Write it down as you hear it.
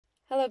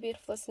Hello,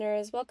 beautiful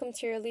listeners. Welcome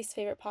to your least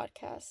favorite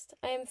podcast.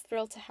 I am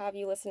thrilled to have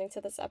you listening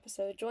to this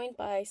episode, joined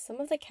by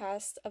some of the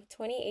cast of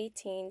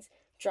 2018's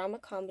drama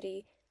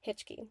comedy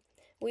Hitchki.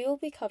 We will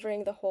be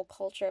covering the whole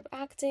culture of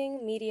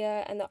acting,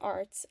 media, and the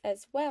arts,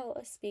 as well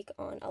as speak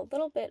on a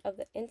little bit of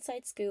the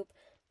inside scoop,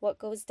 what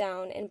goes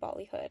down in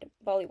Bollywood.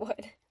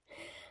 Bollywood.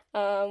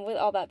 With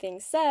all that being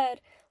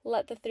said,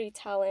 let the three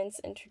talents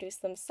introduce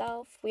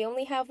themselves. We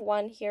only have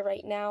one here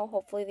right now.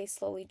 Hopefully, they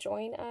slowly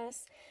join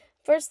us.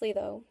 Firstly,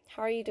 though,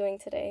 how are you doing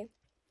today?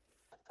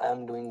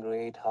 I'm doing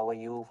great. How are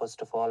you?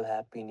 First of all,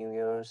 Happy New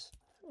Year's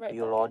to Right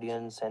your back at you.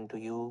 audience and to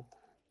you.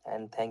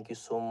 And thank you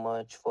so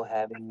much for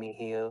having me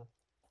here.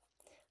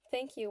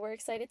 Thank you. We're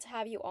excited to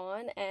have you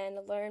on and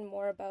learn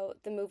more about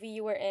the movie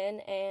you were in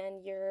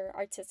and your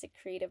artistic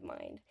creative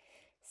mind.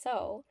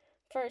 So,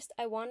 first,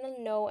 I want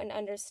to know and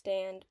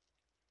understand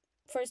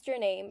first your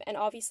name and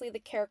obviously the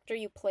character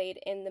you played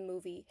in the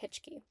movie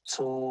Hitchki.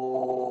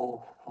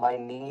 So, my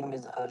name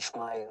is Harsh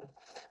Mayer,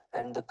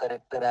 and the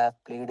character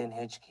I've played in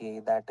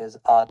HK, that is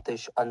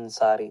Atish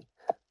Ansari.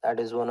 That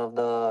is one of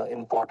the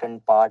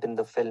important part in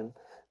the film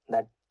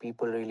that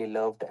people really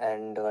loved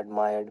and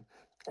admired.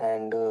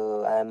 And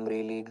I'm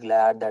really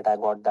glad that I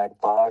got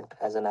that part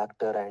as an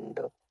actor. And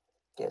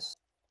yes.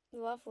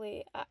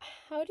 Lovely.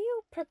 How do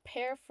you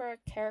prepare for a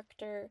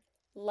character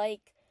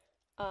like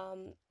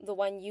the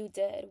one you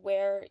did,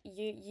 where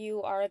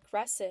you are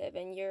aggressive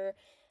and you're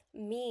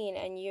mean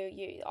and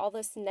you all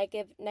this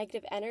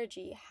negative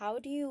energy? How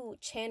do you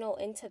channel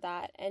into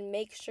that and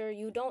make sure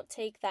you don't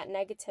take that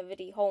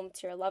negativity home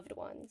to your loved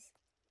ones?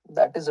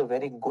 That is a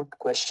very good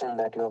question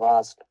that you have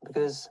asked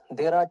because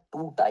there are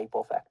two type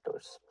of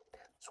actors.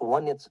 So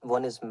one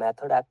is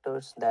method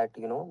actors that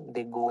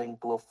they go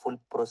into a full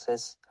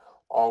process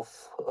of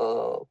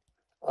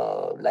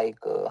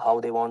how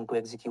they want to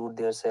execute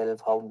their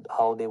self,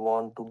 how they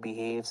want to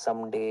behave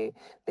someday.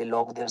 They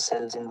lock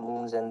themselves in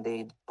rooms and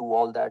they do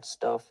all that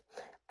stuff,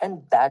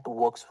 and that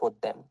works for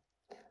them.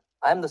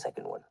 I'm the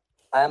second one.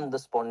 I am the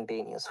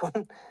spontaneous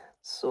one.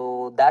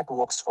 So that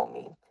works for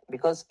me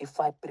because if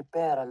I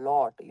prepare a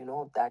lot,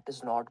 that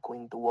is not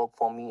going to work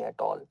for me at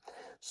all.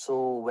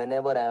 So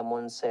whenever I'm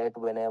on set,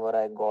 whenever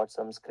I got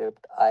some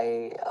script,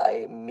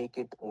 I make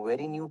it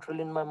very neutral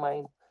in my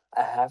mind.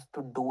 I have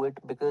to do it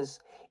because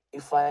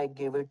if I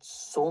give it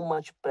so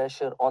much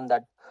pressure on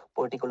that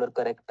particular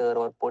character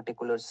or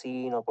particular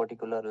scene or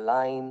particular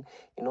line,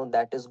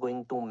 that is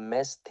going to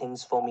mess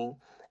things for me,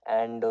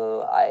 and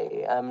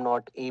I am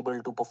not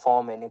able to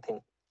perform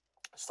anything.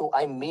 So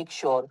I make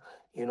sure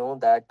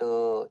that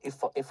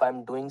if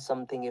I'm doing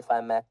something, if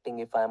I'm acting,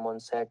 if I'm on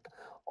set,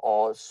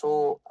 or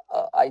so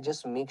I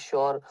just make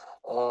sure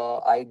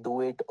I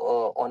do it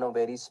on a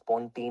very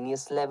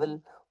spontaneous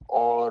level,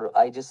 or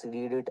I just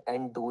read it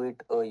and do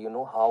it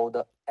how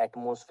the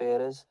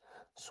atmosphere is.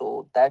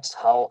 So that's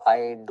how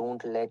I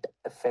don't let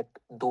affect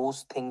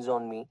those things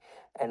on me,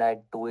 and I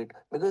do it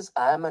because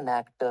I am an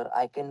actor.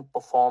 I can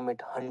perform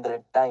it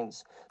 100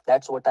 times.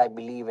 That's what I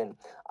believe in.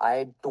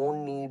 I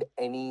don't need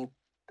any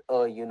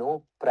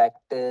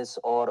practice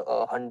or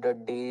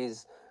 100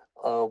 days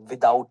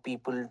without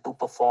people to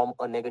perform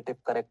a negative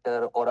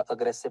character or an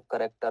aggressive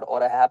character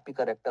or a happy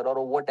character or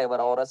a whatever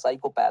or a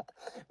psychopath,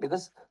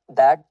 because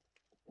that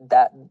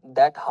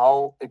that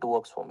how it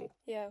works for me.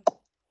 Yeah.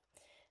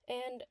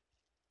 And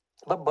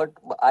But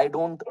I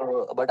don't.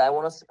 But I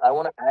want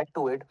to add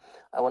to it.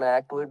 I want to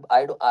add to it.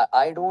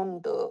 I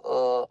don't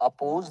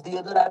oppose the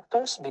other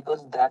actors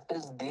because that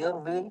is their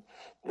way,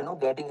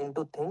 getting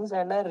into things,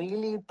 and I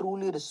really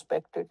truly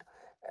respect it.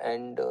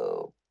 And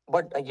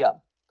but yeah,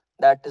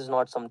 that is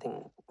not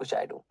something which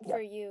I do.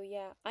 for Yeah. you,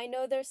 yeah. I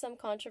know there's some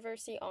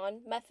controversy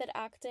on method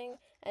acting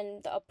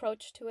and the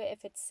approach to it,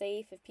 if it's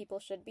safe, if people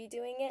should be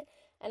doing it.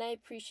 And I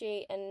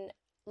appreciate and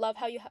love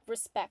how you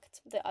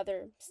respect the other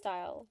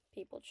style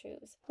people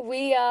choose.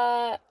 We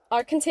are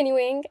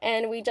continuing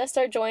and we just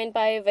are joined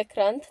by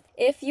Vikrant.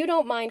 If you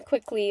don't mind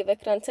quickly,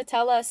 Vikrant, to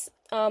tell us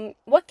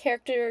what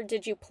character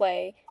did you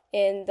play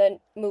in the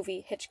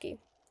movie Hitchki?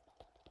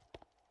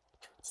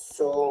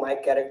 So my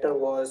character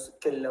was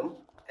Killam,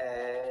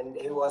 and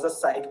he was a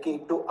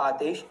sidekick to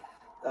Adesh,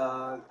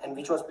 and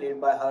which was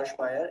played by Harsh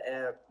Meyer,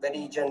 a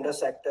very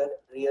generous actor,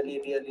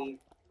 really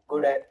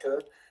good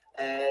actor,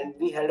 and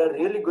we had a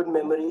really good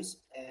memories.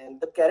 And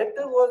the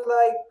character was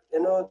like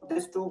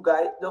these two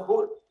guys. The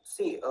whole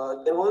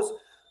there was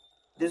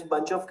this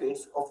bunch of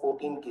kids of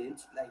 14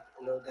 kids, like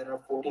there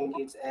are 14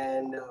 kids,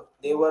 and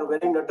they were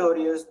very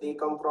notorious. They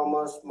come from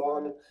a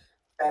small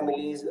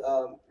families,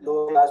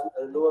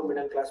 lower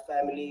middle class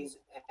families,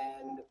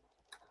 and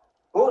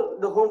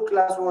the whole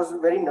class was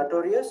very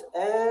notorious.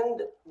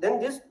 And then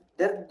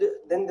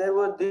there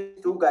were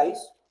these two guys,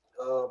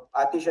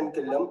 Atish and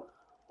Killam,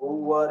 who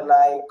were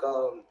like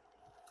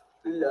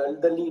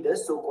the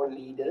leaders, so-called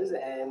leaders,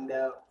 and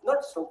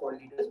not so-called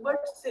leaders, but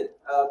still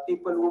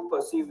people who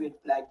perceive it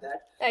like that.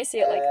 I see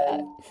it like that.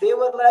 And they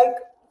were like,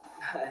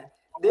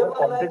 they You're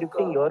were like,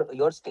 contradicting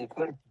your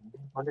statement.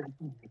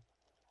 Contradicting.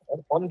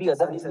 On the other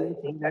sorry, hand, sorry.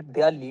 you're saying that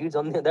they are leads.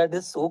 On the other,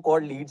 this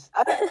so-called leads.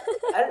 I,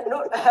 I And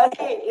no,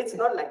 it's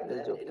not like Just that.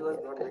 It joking. was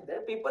Yeah. not like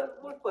that. People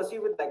would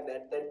perceive it like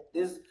that. That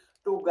these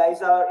two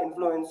guys are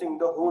influencing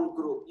the whole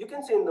group. You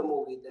can see in the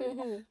movie that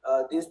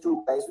Mm-hmm. these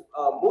two guys,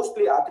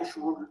 mostly Atish,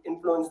 would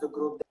influence the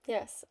group.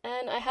 Yes,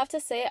 and I have to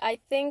say, I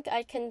think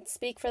I can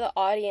speak for the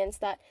audience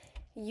that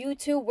you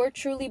two were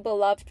truly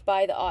beloved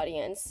by the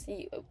audience.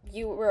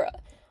 You were,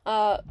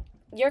 uh,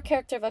 your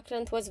character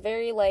Vikrant was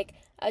very like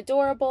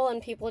adorable,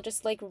 and people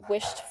just like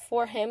wished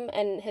for him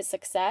and his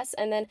success.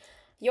 And then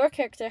your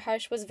character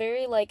Harsh was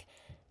very like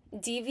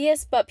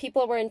devious, but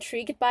people were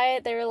intrigued by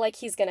it. They were like,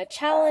 he's gonna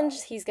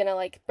challenge, he's gonna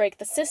like break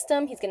the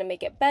system, he's gonna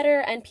make it better,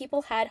 and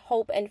people had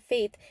hope and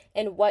faith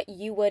in what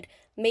you would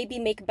maybe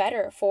make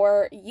better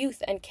for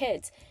youth and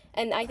kids.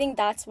 And I think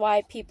that's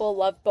why people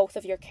love both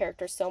of your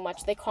characters so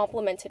much. They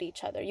complemented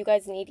each other. You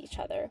guys need each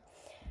other.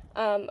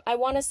 I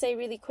want to say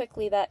really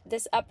quickly that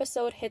this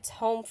episode hits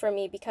home for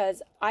me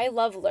because I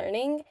love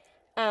learning,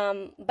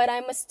 but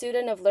I'm a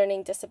student of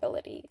learning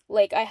disability.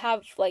 Like I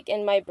have like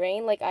in my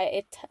brain, like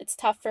it's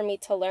tough for me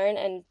to learn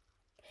and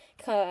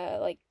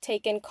like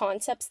take in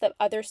concepts that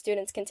other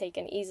students can take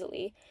in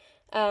easily.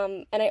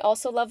 And I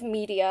also love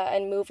media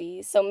and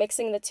movies, so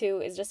mixing the two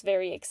is just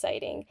very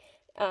exciting.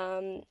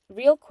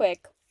 Real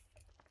quick,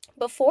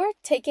 before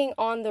taking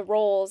on the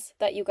roles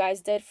that you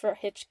guys did for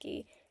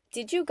Hitchki,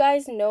 did you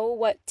guys know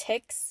what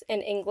tics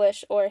in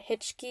English or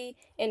Hitchki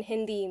in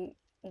Hindi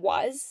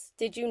was?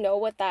 Did you know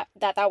what that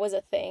was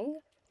a thing?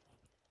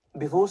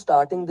 Before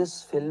starting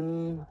this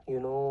film,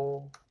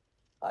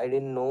 I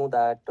didn't know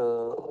that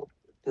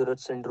Tourette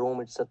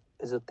syndrome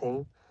is a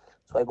thing.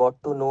 So I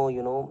got to know,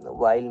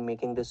 while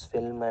making this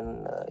film,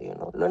 and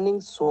learning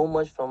so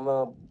much from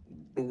a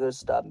biggest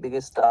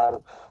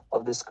star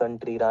of this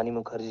country, Rani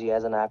Mukherjee,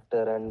 as an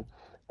actor, and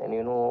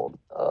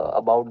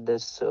about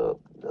this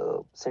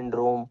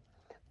syndrome.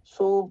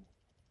 So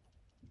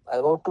I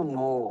got to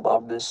know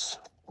about this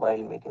while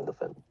making the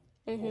film.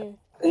 Yeah. Mm-hmm.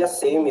 Yeah,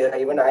 same here.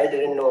 Even I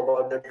didn't know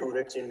about the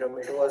Tourette syndrome.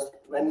 It was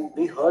when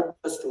we heard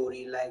the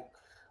story, like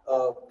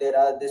there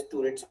are this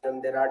Tourette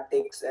syndrome, there are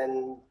tics,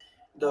 and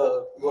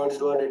the words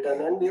were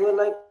written, and we were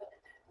like,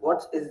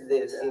 "What is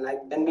this?" And like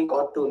then we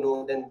got to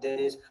know, then there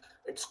is,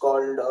 it's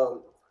called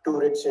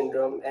Tourette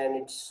syndrome, and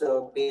it's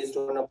based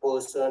on a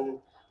person.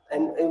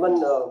 And even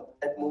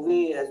that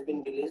movie has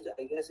been released,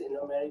 I guess, in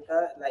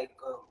America. Like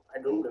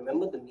I don't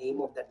remember the name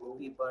of that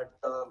movie, but.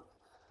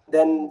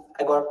 Then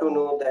I got to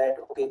know that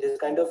okay, this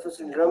kind of a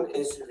syndrome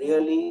is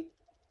really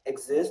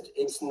exist.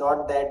 It's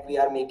not that we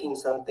are making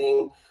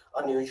something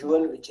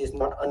unusual, which is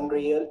not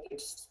unreal.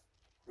 It's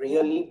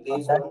really Uh,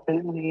 based that on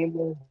film name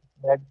is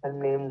that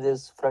film name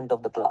is Front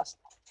of the Class.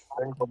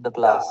 Front of the yeah,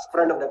 Class.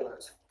 front of the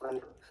class.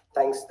 Front.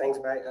 Thanks,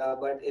 bye.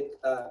 But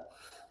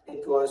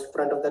it was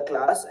front of the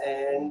class,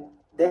 and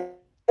there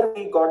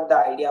we got the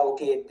idea.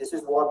 Okay, this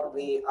is what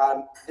we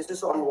are. This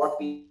is on what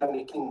we are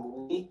making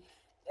movie,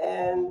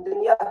 and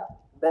then yeah,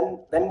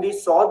 when we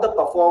saw the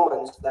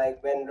performance,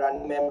 like when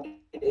Rani ma'am did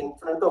it in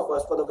front of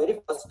us for the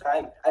very first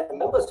time, I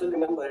remember, still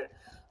remember.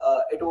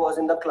 It was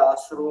in the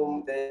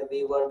classroom where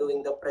we were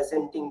doing the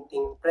presenting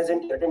thing,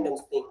 presenting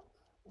attendance thing.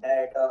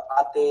 That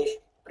Atesh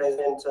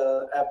presents,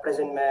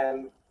 present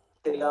ma'am,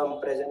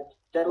 Kilam present.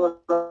 That was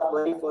our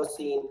very first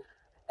scene.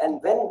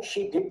 And when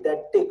she did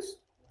that tics,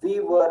 we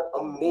were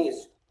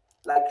amazed.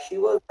 Like she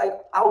was like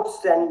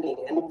outstanding.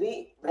 And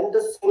we, when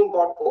the scene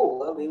got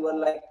over, we were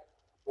like,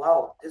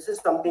 wow, this is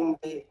something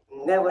we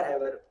never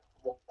ever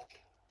watched.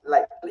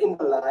 Like in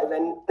the live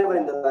and never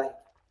in the life.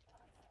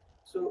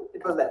 So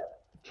it was that.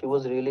 She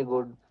was really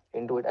good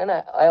into it. And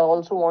I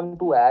also want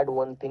to add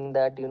one thing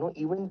that,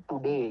 even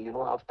today,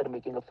 after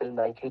making a film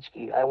like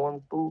HK,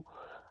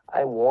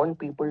 I want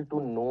people to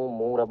know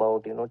more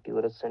about,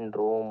 Tourette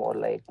syndrome, or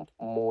like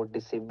more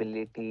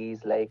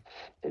disabilities. Like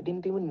they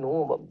didn't even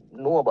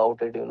know about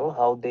it,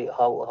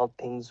 how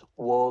things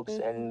works,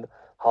 Mm-hmm. and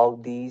how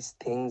these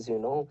things,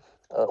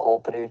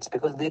 operates,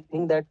 because they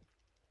think that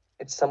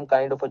it's some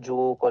kind of a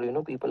joke, or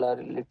people are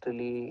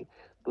literally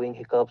doing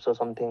hiccups or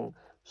something.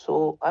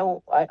 So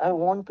I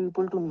want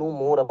people to know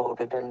more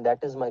about it, and that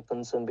is my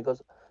concern,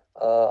 because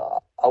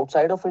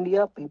outside of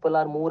India, people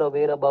are more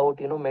aware about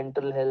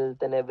mental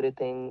health and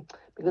everything,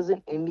 because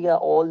in India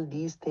all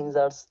these things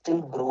are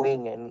still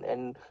growing,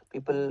 and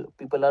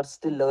people are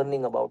still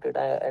learning about it.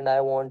 And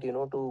I want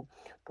to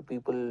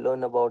people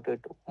learn about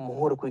it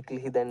more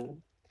quickly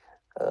than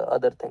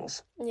other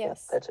things. Yeah,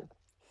 Yes. that's it.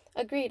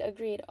 Agreed,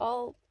 agreed.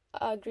 All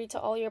agree to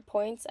all your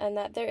points, and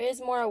that there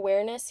is more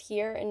awareness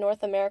here in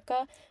North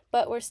America,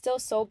 but we're still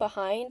so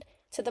behind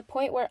to the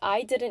point where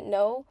I didn't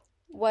know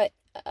what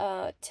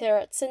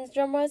Tourette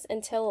syndrome was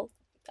until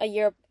a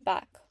year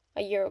back,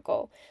 a year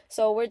ago.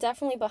 So we're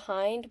definitely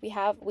behind.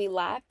 We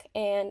lack,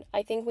 and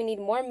I think we need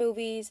more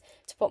movies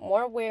to put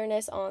more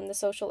awareness on the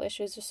social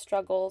issues or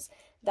struggles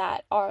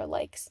that are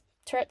like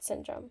Tourette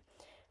syndrome.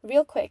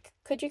 Real quick,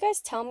 could you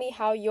guys tell me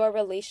how your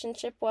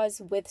relationship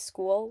was with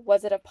school?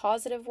 Was it a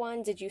positive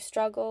one? Did you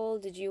struggle?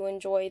 Did you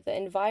enjoy the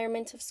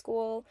environment of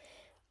school?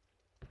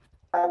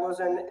 I was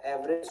an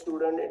average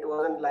student. It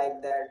wasn't like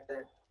that.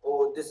 That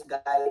oh, this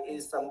guy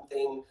is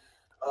something.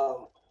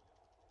 Um,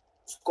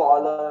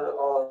 scholar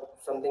or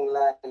something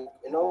like,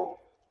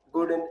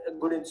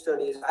 good in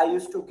studies. I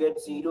used to get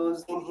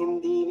zeros in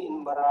Hindi,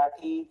 in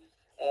Marathi,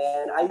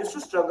 and I used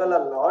to struggle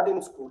a lot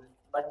in school.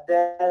 But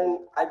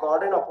then I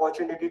got an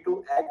opportunity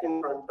to act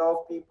in front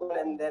of people,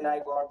 and then I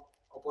got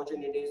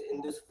opportunities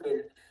in this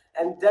field,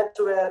 and that's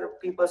where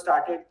people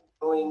started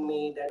knowing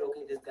me that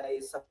okay, this guy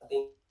is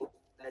something,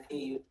 that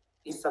he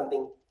is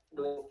something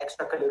doing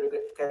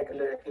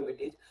extracurricular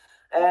activities.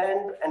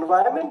 And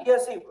environment,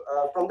 yes, see,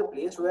 from the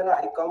place where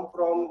I come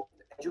from,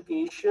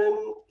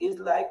 education is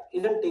like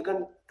isn't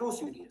taken too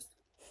seriously.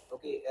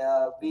 Okay,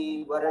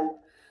 we weren't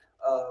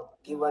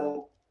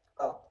given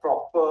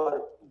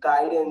proper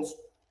guidance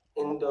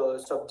in the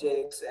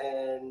subjects,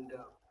 and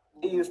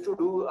we used to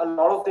do a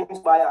lot of things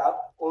by our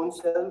own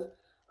self,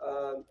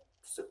 uh,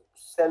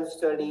 self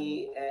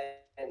study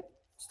and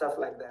stuff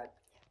like that.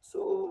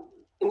 So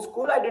in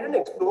school I didn't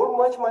explore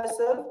much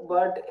myself,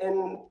 but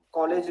in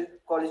college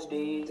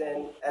days,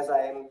 and as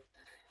I am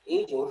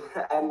aging,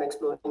 I am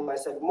exploring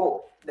myself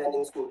more than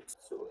in school.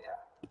 So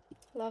yeah.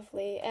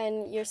 Lovely.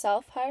 And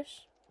yourself,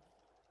 Harsh?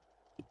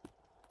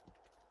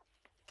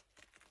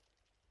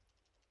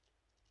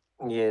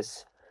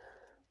 Yes.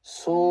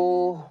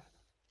 So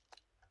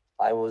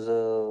I was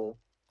a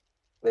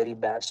very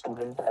bad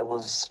student. I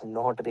was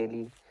not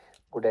really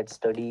good at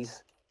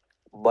studies,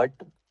 but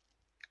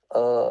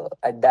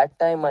at that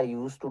time I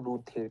used to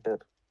do theater.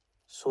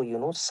 So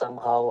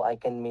somehow I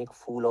can make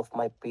fool of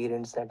my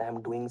parents that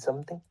I'm doing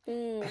something.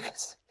 Mm.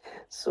 Because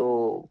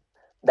so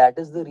that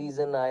is the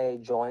reason I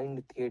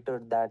joined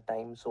theater that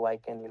time, so I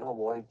can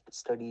avoid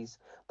studies.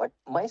 But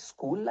my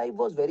school life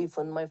was very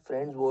fun. My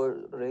friends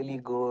were really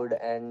good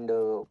and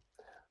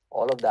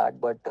all of that,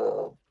 but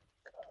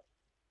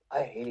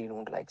I really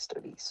don't like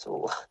studies.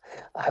 So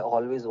I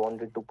always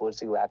wanted to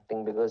pursue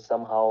acting because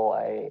somehow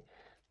I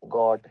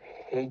got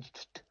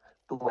hitched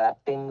to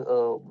acting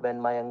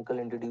when my uncle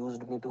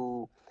introduced me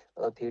to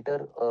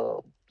theater.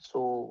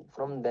 So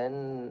from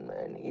then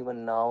and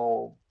even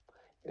now,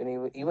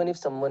 even if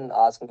someone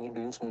asks me,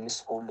 "Do you miss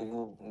school? Do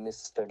you miss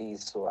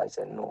studies?" So I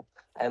said no.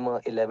 I'm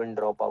a 11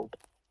 dropout.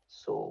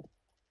 So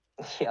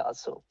yeah,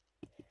 so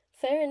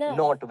Fair enough.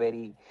 not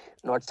very,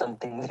 not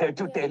something there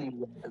to Yeah. tell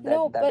you.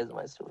 No, That but is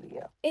my story.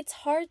 Yeah. it's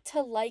hard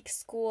to like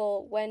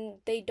school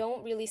when they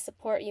don't really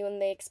support you and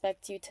they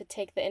expect you to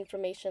take the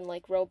information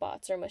like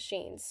robots or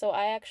machines. So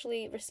I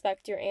actually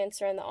respect your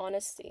answer and the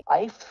honesty.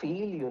 I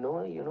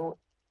feel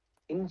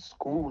in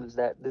schools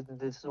that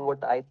this is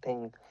what I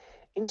think.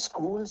 In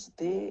schools,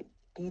 they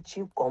teach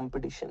you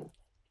competition.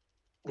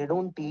 They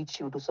don't teach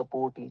you to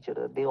support each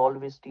other. They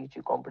always teach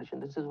you competition.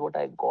 This is what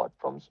I got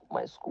from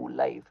my school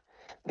life.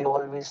 They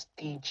always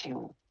teach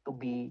you to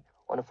be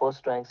on a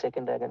first rank,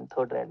 second rank, and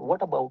third rank.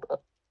 What about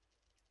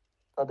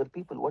other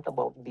people? What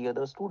about the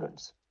other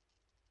students?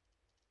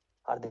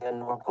 Are they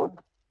not good?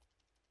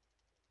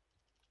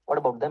 What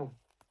about them?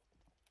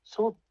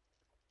 So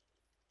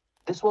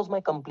this was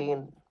my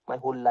complaint my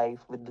whole life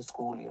with the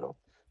school.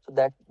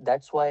 So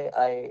that's why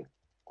I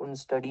couldn't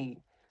study.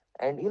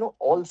 And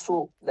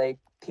also, like,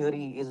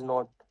 theory is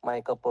not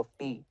my cup of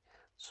tea.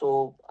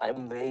 So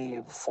I'm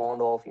very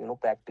fond of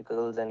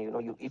practicals, and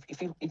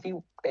if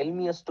you tell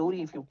me a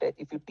story, if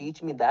you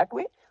teach me that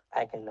way,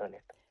 I can learn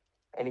it.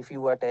 And if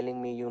you are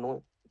telling me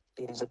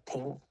there is a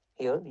thing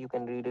here, you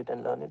can read it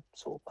and learn it,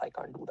 so I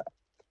can't do that.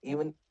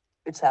 Even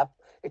it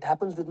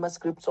happens with my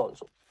scripts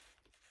also.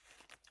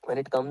 When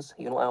it comes,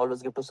 I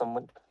always give to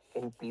someone,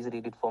 can you please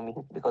read it for me,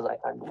 because I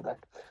can't do that.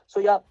 So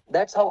yeah,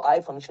 that's how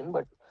I function.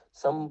 But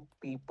some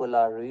people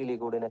are really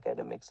good in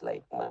academics,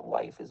 like my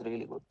wife is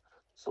really good,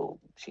 so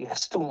she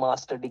has two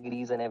master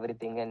degrees and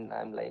everything, and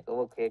I'm like,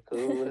 okay,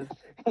 cool.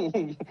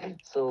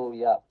 So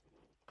yeah.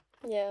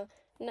 Yeah.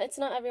 It's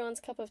not everyone's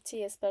cup of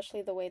tea,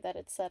 especially the way that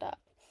it's set up.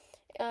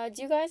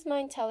 Do you guys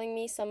mind telling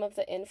me some of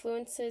the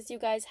influences you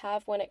guys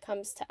have when it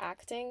comes to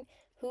acting?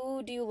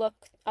 Who do you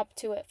look up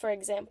to it for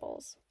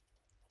examples?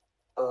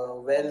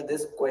 Well,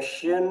 this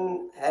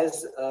question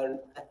has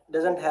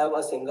doesn't have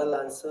a single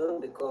answer,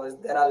 because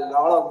there are a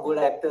lot of good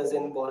actors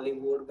in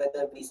Bollywood,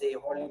 whether we say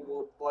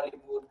Hollywood,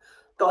 Bollywood,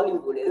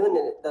 Tollywood, even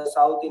in the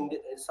South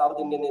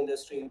Indian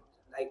industry,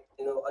 like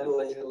Allu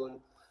Arjun.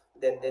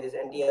 Then there is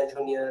NTR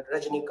Junior,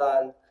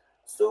 Rajnikant.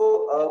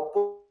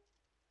 So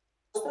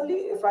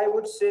personally, if I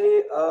would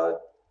say,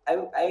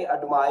 I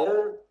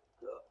admire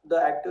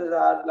the actors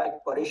are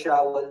like Paresh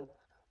Rawal,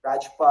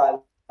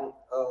 Rajpal,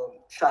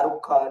 Shah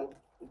Rukh Khan,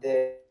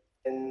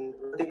 then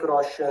Hrithik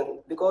Roshan,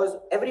 because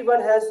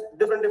everyone has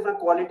different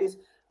qualities,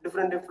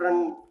 different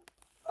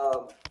uh,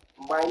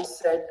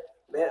 mindset,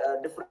 where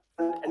different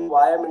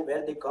environment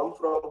where they come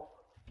from.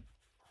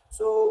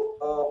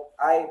 So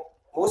I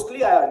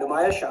mostly I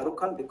admire Shah Rukh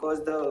Khan,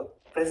 because the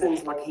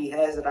presence what he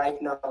has right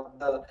now,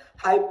 the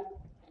hype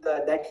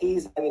that he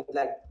is having,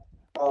 like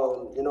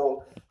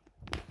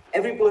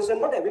every person,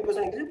 not every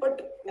person exists,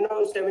 but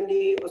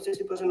 70 or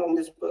 60% on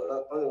this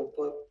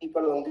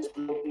people on this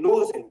globe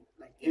knows him.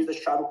 Like he's the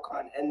Shah Rukh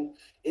Khan, and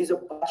he's a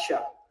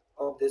Badshah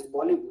of this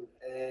Bollywood.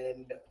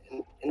 and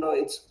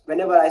it's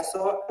whenever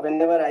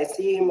I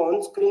see him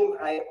on screen,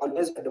 I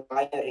always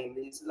admire him.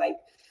 It's like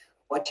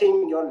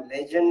watching your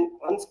legend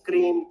on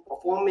screen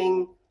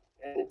performing,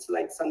 and it's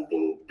like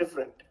something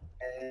different.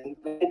 And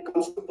when it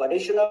comes to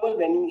Paresh Rawal,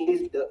 when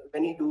he does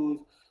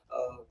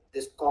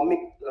this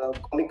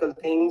comical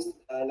things,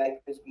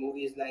 like his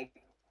movies like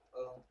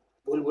uh,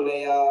 Bhul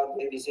Bhulaiya,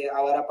 maybe say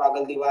Awara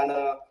Pagal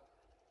Divana,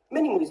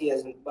 many movies he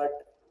hasn't. But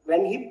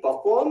when he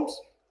performs,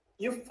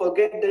 you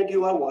forget that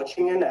you are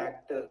watching an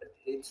actor.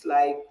 It's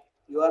like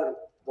you are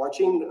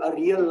watching a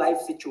real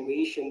life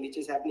situation which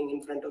is happening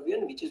in front of you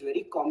and which is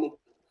very comical.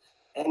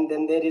 And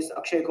then there is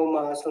Akshay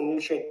Kumar, Sunil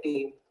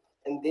Shetty,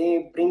 and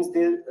they bring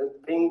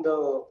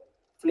the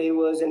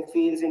flavors and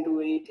feels into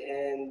it,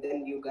 and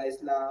then you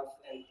guys laugh,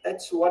 and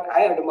that's what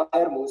I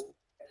admire most.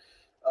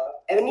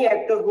 Any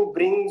actor who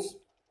brings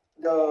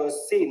the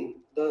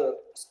scene, the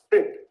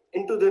script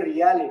into the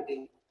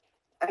reality,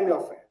 I'm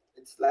your fan.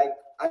 It's like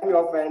I'm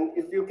your fan.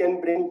 If you can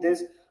bring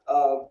this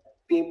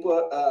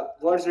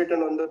words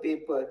written on the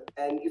paper,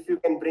 and if you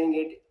can bring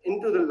it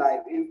into the life,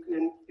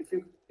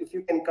 if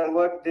you can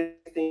convert this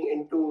thing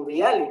into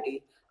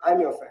reality, I'm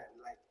your fan.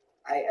 Like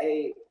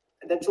I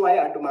that's why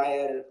I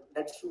admire.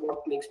 That's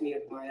what makes me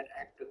admire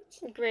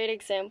actors. Great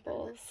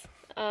examples.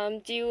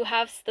 Do you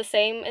have the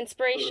same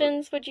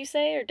inspirations, would you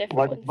say, or different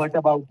What ones?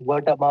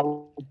 what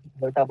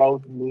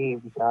about me,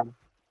 Vikrant?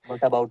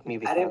 What about me,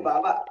 Are Vikrant?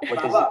 Baba,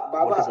 What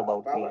is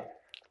about me? Baba,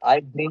 I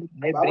bring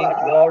Baba.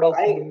 a lot of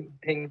I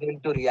things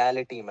into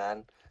reality,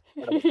 man.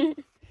 What about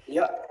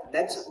Yeah,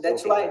 just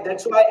joking, man,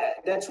 joking.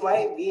 that's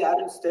why we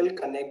are still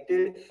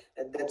connected.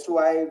 And that's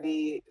why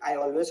we I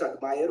always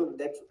admire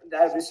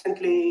that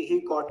recently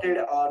he got a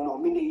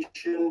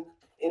nomination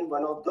in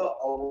one of the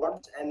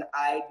awards, and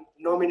I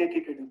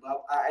nominated you, Bab.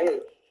 I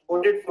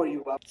voted for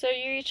you, Bab. So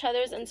you're each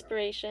other's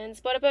inspirations.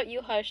 What about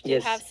you, Hush? Do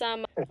you have Yes,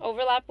 some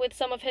overlap with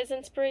some of his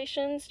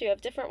inspirations? Do you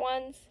have different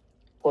ones?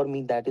 for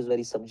me that is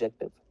very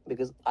subjective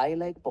because I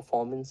like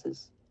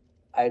performances.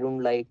 I don't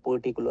like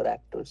particular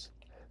actors.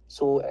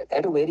 So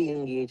at a very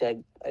young age, I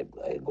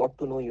got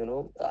to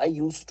know, I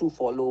used to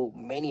follow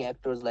many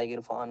actors like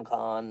Irfan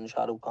Khan,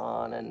 Shah Rukh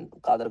Khan, and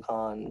Kader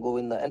Khan,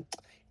 Govinda, and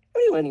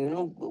everyone,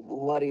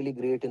 who are really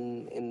great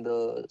in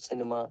the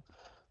cinema.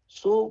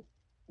 So,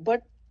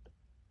 but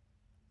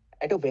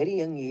at a very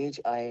young age,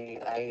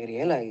 I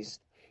realized,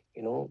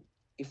 you know,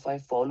 if I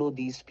follow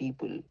these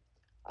people,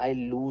 I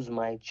lose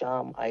my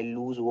charm. I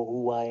lose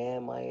who I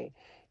am.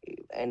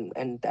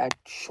 And that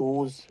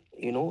shows,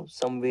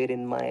 somewhere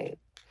in my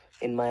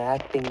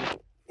acting,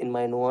 in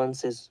my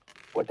nuances,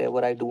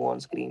 whatever I do on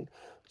screen.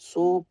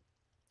 So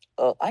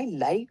I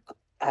like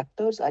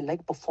actors, I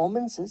like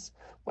performances,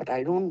 but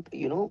I don't,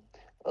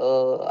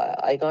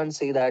 I can't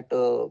say that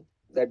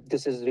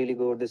this is really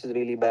good, this is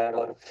really bad,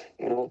 or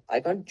I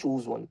can't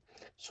choose one.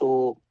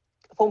 So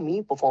for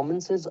me,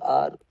 performances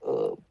are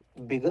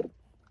bigger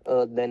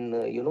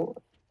than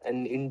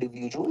and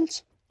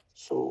individuals.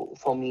 So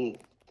for me,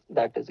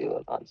 that is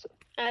your answer.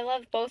 I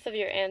love both of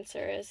your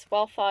answers.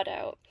 Well thought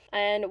out.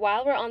 And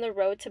while we're on the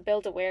road to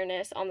build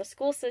awareness on the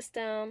school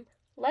system,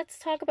 let's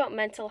talk about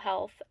mental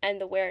health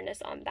and the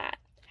awareness on that.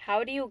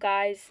 How do you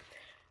guys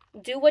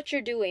do what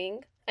you're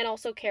doing and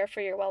also care for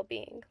your well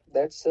being?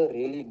 That's a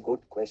really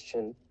good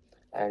question.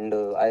 And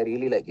I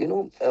really like,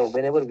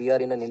 whenever we are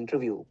in an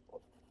interview,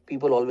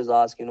 people always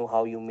ask,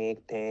 how you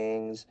make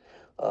things,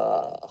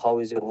 how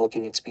is your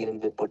working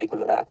experience with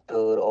particular actor,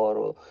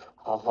 or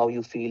how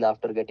you feel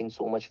after getting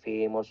so much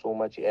fame or so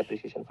much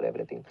appreciation for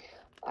everything.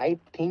 I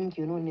think,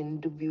 in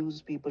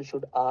interviews, people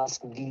should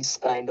ask these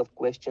kind of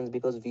questions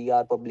because we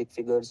are public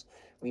figures.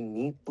 We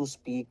need to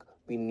speak,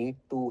 we need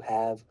to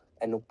have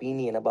an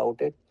opinion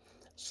about it.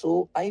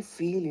 So I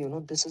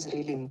feel, this is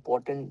really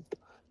important,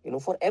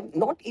 for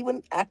not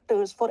even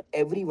actors, for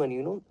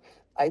everyone,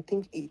 I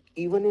think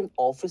even in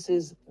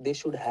offices, they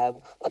should have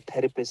a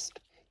therapist.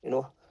 You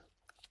know,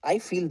 I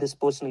feel this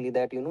personally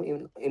that,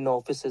 in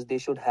offices, they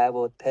should have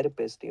a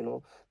therapist,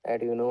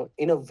 that,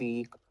 in a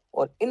week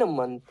or in a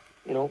month,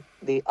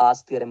 they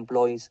ask their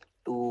employees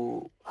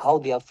to how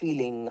they are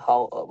feeling,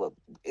 how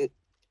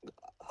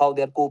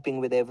they are coping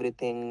with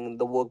everything,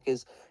 the work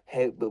is,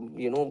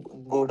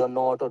 good or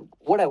not, or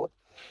whatever.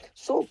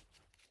 So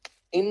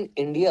in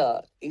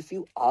India, if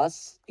you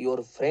ask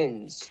your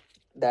friends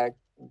that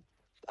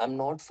I'm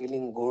not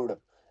feeling good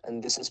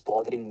and this is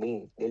bothering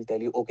me, they'll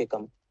tell you, okay,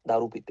 come,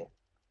 daru pite,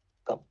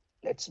 come,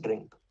 let's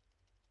drink.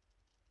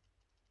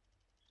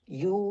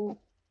 You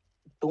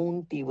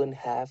don't even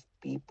have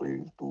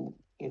people to,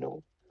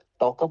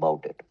 talk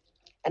about it.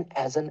 And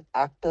as an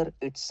actor,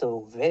 it's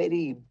a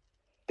very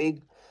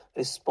big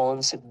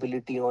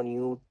responsibility on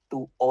you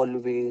to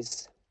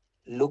always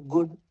look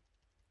good,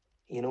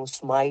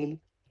 smile,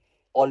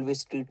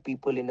 always treat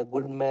people in a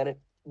good manner,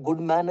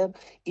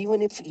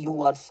 even if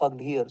you are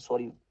fucked here.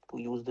 Sorry to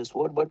use this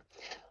word, but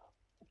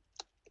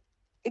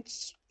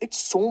it's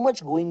so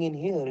much going in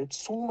here. It's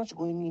so much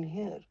going in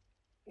here.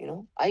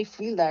 I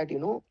feel that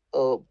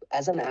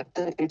as an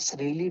actor, it's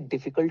really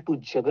difficult to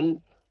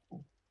juggle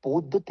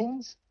both the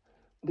things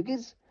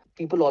because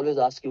people always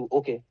ask you,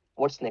 okay,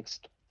 what's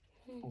next?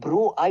 Hmm.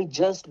 Bro, I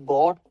just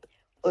got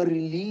a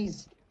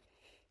release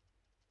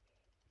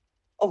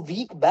a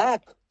week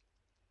back.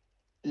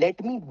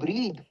 Let me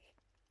breathe.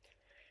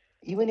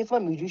 Even if my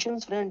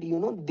musician's friend,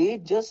 they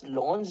just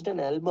launched an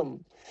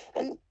album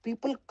and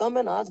people come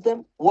and ask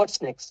them,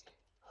 what's next?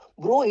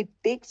 Bro, it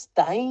takes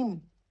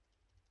time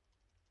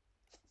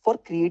for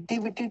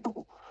creativity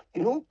to,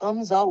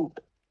 comes out.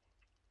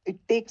 It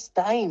takes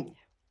time.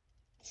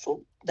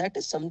 So that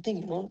is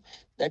something,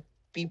 that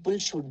people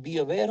should be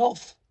aware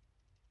of.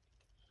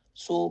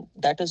 So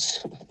that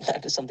is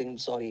that is something.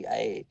 Sorry,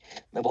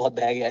 मैं बहुत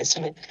बह गया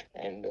इसमें,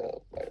 and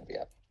but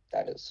yeah,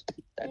 that is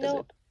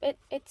No, it.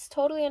 it's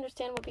totally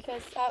understandable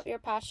because you're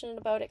passionate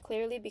about it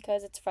clearly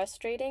because it's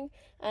frustrating,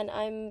 and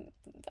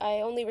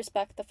I only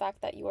respect the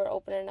fact that you are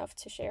open enough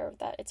to share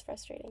that it's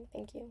frustrating.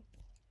 Thank you,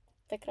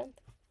 Vikrant.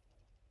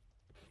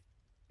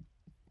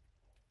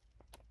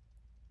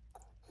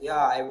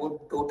 Yeah, I would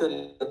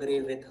totally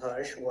agree with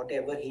Harsh.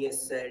 Whatever he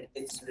has said,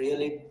 it's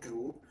really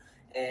true.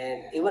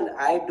 And even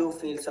I do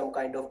feel some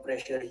kind of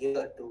pressure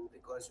here too,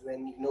 because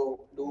when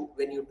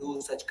you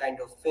do such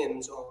kind of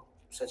films or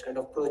such kind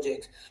of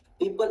projects,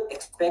 people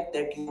expect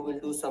that you will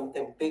do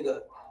something bigger.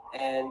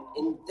 And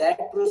in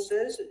that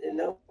process,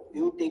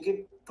 you take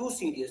it too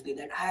seriously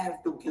that I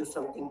have to give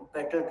something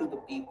better to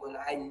the people.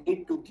 I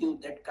need to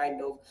give that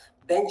kind of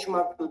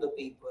benchmark to the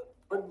people.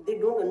 But they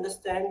don't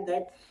understand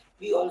that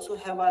we also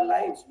have our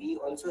lives, we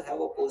also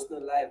have a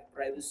personal life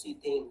privacy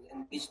thing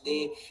in which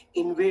they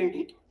invade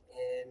it.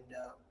 And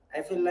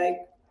I feel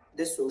like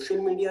this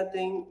social media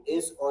thing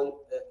is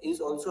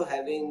also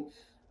having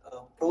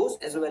pros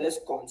as well as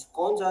cons.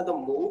 Cons are the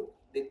more,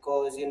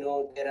 because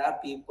there are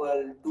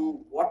people do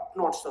what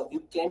not stuff.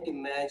 You can't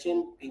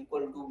imagine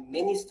people do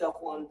many stuff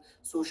on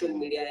social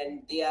media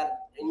and they are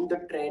in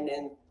the trend,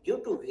 and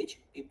due to which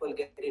people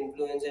get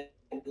influenced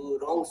and do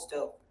wrong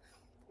stuff.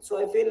 So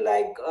I feel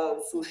like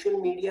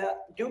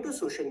due to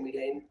social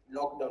media in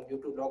lockdown, due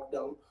to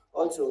lockdown,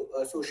 also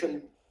social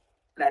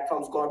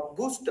platforms got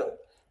boosted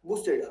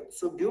up.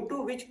 So due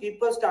to which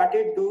people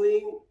started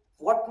doing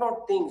what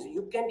not things.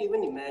 You can't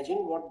even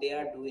imagine what they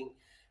are doing,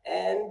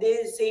 and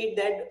they say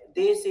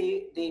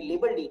they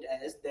labeled it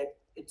as that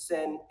it's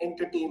an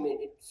entertainment.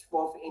 It's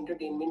for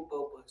entertainment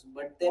purpose,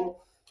 but then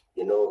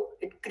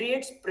it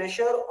creates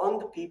pressure on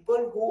the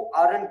people who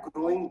aren't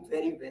growing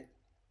very well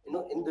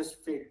in this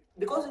field,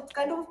 because it's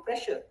kind of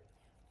pressure.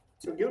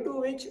 So due to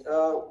which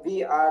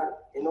we are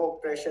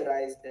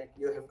pressurized that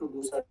you have to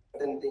do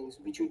certain things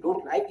which you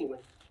don't like even.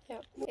 Yeah,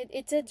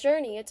 it's a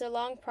journey. It's a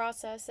long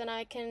process, and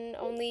I can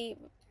only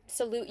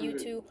salute you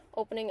Mhm. to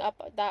opening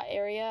up that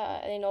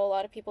area. I know a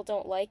lot of people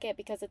don't like it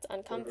because it's Mhm.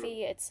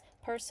 uncomfy, it's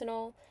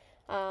personal,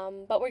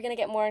 but we're gonna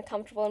get more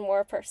uncomfortable and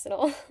more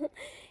personal.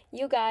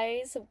 You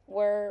guys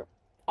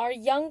are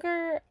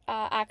younger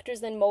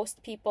actors than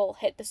most people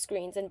hit the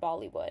screens in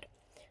Bollywood.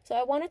 So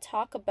I want to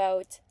talk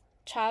about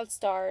child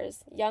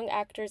stars, young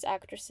actors,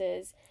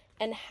 actresses,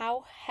 and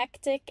how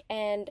hectic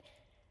and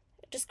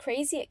just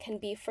crazy it can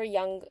be for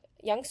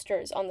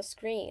youngsters on the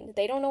screen.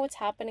 They don't know what's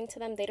happening to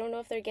them. They don't know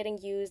if they're getting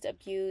used,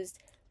 abused.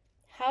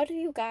 How do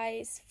you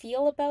guys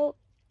feel about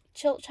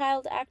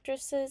child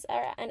actresses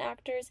and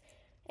actors,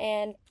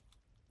 and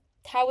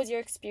how was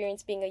your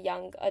experience being a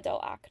young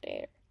adult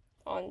actor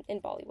on in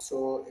Bollywood?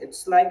 So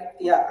it's like,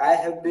 yeah, I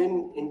have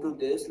been into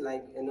this,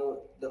 like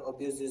the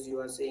abuses you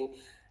are saying.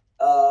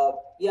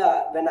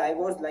 Yeah, when I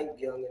was like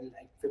young, in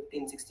like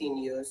 15, 16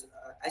 years,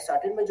 I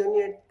started my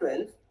journey at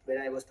 12 when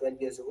I was 12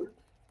 years old.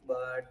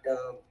 But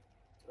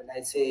when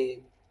I say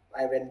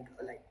I went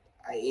like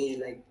I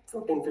aged like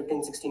 14,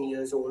 15, 16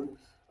 years old.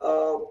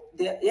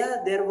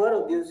 There were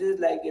abuses,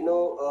 like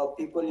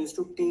people used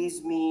to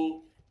tease me,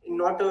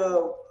 not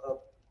a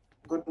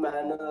good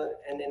manner,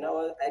 and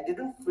I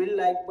didn't feel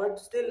like, but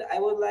still I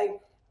was like,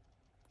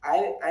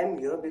 I'm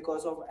here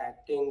because of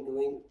acting,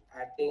 doing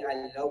acting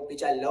I love,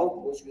 which I love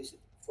most,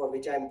 for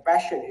which I'm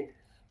passionate.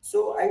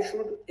 So I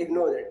should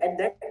ignore that. At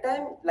that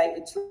time, like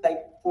it's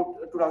like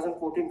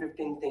 2014,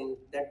 15 thing.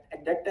 That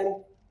at that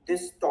time,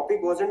 this topic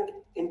wasn't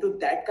into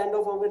that kind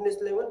of awareness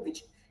level,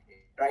 which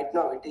right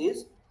now it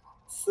is.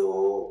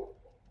 So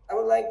I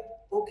was like,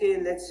 okay,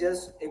 let's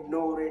just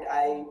ignore it.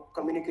 I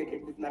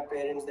communicated with my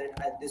parents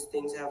that these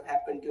things have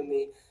happened to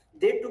me.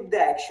 They took the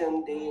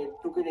action. They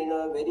took it in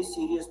a very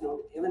serious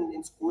note. Even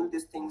in school,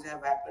 these things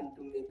have happened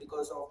to me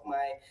because of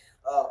my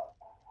uh,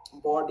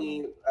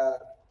 body.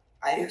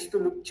 I used to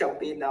look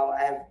chubby. Now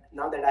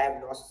that I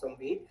have lost some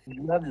weight.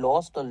 You have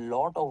lost a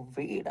lot of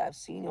weight. I've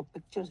seen your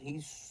pictures.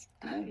 He's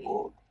too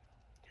good.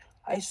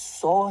 I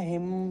saw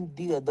him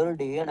the other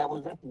day and I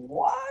was like,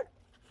 what?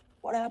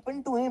 What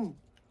happened to him?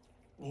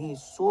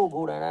 He's so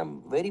good and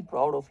I'm very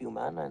proud of you,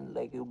 man. And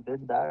like you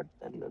did that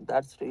and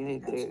that's really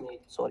Thanks, great.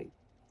 mate. Sorry.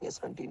 Yes,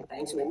 continue.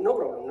 Thanks, man. No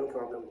problem. No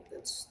problem.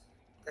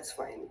 That's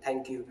fine.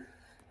 Thank you.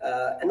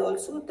 And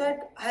also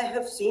that I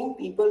have seen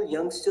people,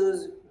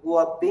 youngsters who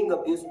are being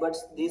abused, but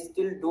they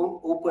still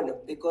don't open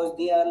up because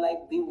they are like,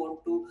 we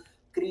want to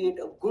create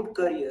a good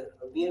career.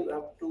 We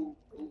have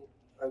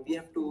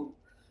to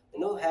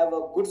have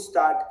a good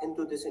start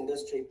into this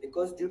industry,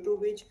 because due to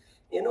which,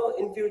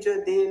 in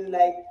future they'll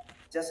like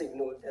just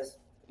ignore, just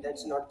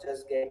let's not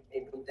just get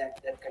into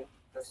that kind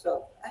of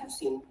stuff. I have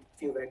seen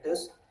few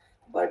actors,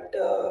 but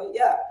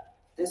yeah,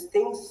 this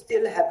thing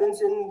still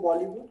happens in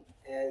Bollywood.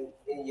 And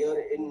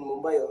here in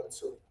Mumbai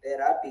also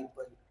there are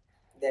people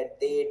that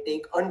they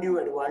take undue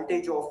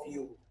advantage of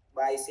you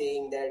by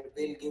saying that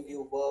we'll give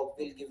you work,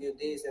 we'll give you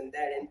this and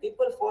that, and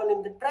people fall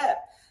in the trap.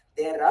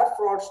 There are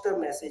fraudster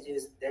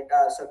messages that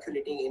are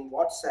circulating in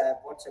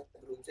WhatsApp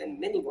groups, and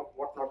many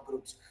whatnot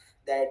groups,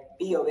 that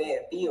be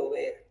aware.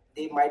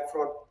 They might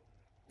fraud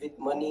with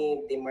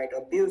money, they might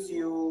abuse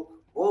you,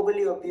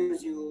 verbally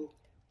abuse you,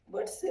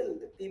 but still,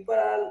 the people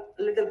are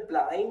a little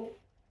blind.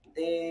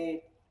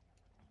 They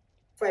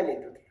fell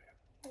into the trap.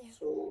 Yeah.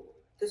 So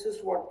this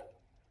is what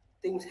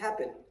things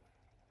happen,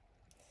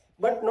 Yeah.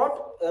 but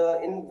not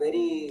in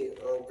very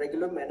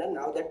regular manner.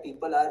 Now that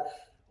people are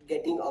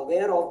getting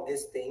aware of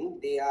this thing,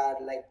 they are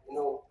like,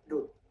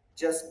 dude,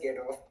 just get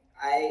off.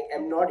 I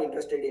am not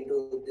interested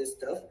into this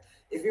stuff.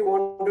 If you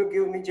want to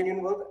give me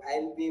genuine work,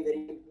 I'll be a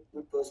very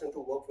good person to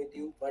work with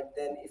you, but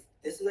then if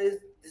this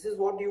is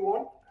what you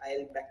want,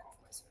 I'll back off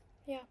myself.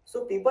 Yeah.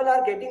 So people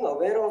are getting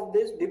aware of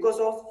this because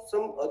of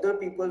some other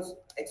people's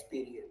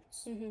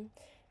experience. Mm-hmm.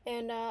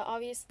 And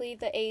obviously,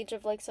 the age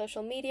of like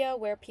social media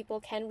where people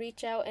can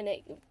reach out and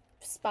it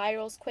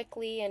spirals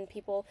quickly, and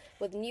people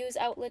with news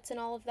outlets and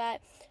all of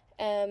that.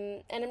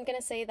 And I'm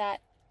gonna say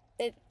that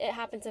it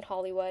happens in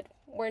Hollywood.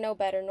 We're no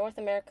better. North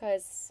America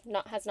has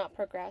not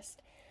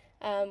progressed.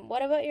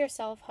 What about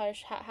yourself,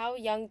 Harsh? How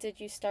young did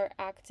you start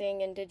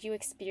acting, and did you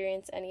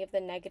experience any of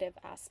the negative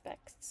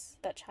aspects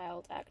that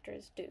child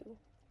actors do?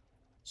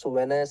 So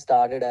when I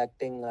started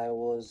acting, I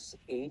was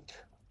 8.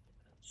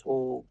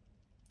 So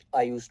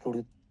I used to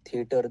do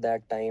theater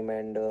that time,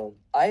 and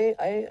I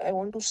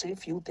want to say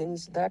few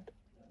things that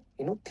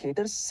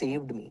theater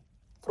saved me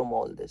from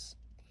all this.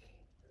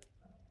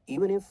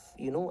 Even if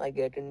I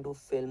get into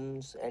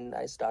films and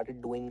I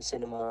started doing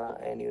cinema,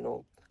 and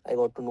I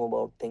got to know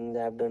about things.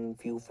 I've done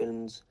few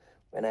films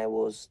when I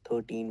was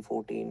 13,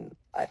 14.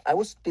 I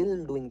was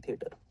still doing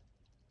theater.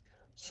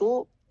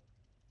 So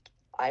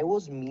I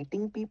was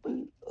meeting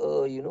people,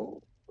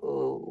 who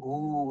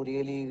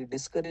really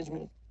discouraged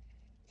me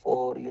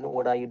for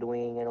what are you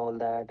doing and all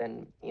that.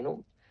 And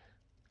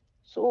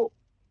so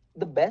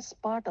the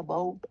best part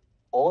about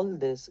all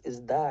this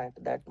is that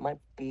my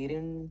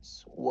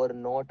parents were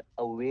not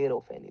aware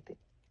of anything,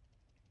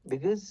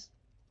 because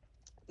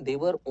they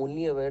were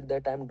only aware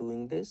that I'm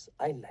doing this,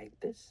 I like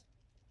this,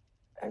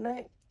 and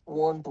I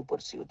want to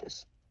pursue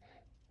this,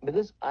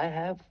 because I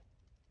have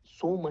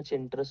so much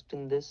interest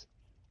in this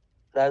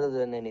rather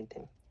than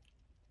anything.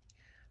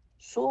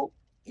 So,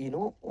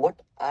 what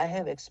I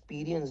have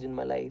experienced in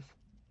my life,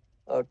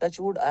 touch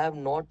wood, I have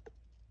not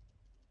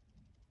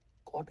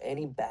got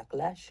any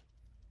backlash,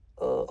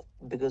 uh,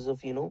 because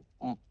of,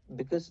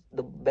 because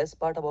the best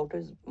part about it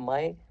is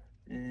my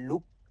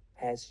look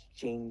has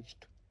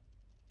changed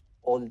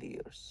all the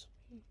years.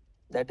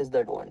 That is the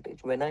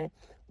advantage. When I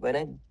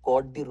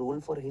got the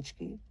role for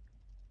Hitchki,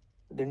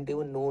 didn't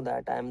even know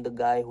that I'm the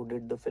guy who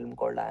did the film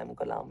called I Am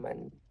Kalam.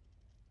 And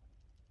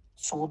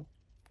so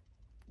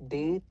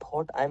they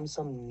thought I'm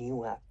some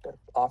new actor.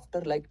 After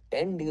like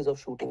 10 days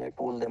of shooting, I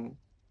told them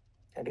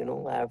that,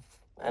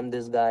 I'm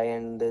this guy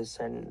and this,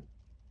 and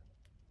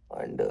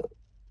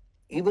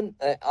even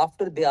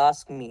after they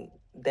asked me,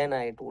 then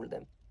I told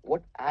them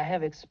what I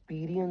have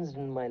experienced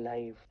in my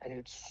life. And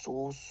it's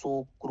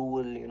so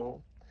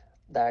cruel,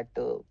 that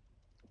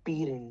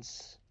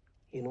parents,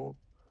 you know,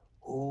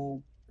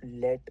 who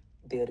let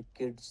their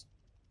kids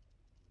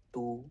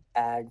to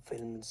add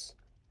films,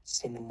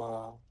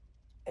 cinema,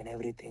 and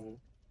everything,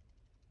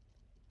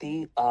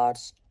 they are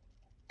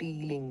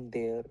stealing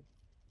their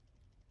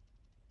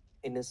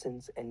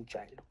innocence and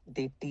childhood.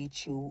 They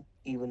teach you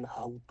even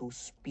how to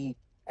speak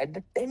at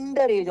the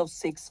tender age of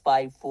 6,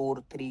 5,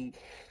 4, 3.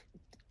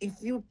 If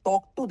you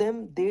talk to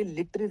them, they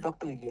literally talk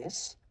to you.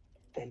 Yes,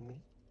 tell me.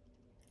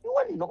 You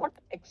are not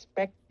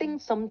expecting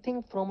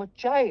something from a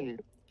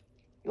child.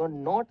 You are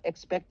not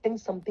expecting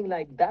something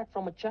like that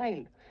from a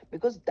child,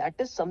 because that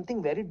is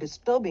something very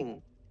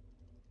disturbing,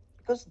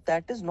 because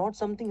that is not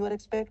something you are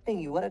expecting.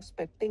 You are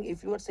expecting,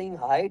 if you are saying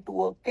hi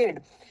to a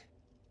kid,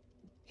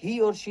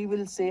 he or she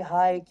will say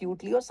hi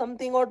cutely or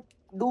something, or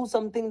do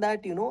something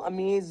that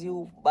amaze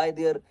you by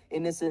their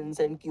innocence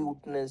and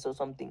cuteness or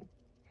something.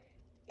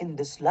 In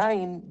this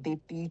line, they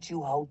teach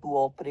you how to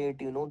operate,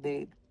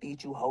 they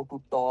teach you how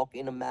to talk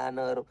in a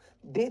manner.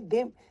 They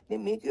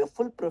make you a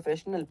full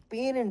professional.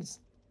 Parents,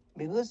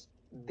 because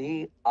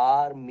they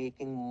are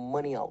making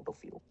money out of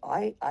you.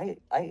 I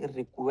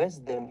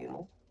request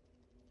them,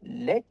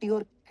 let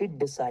your kid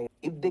decide.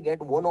 If they get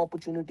one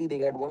opportunity, they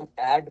get one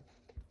ad,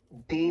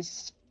 they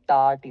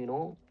start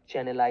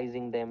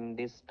channelizing them,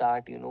 they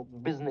start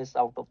business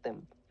out of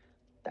them.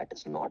 That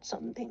is not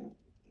something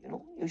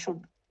you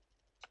should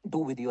do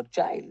with your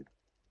child.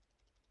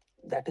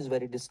 That is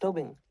very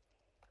disturbing.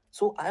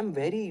 So I'm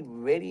very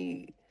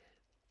very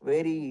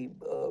very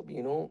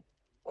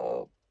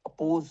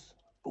opposed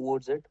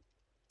towards it,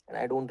 and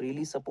I don't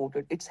really support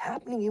it. It's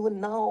happening even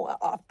now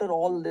after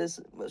all this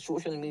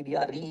social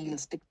media,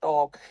 reels,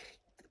 TikTok.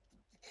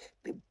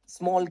 The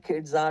small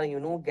kids are,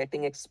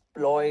 getting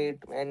exploit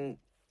and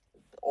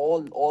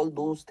all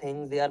those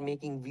things. They are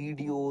making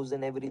videos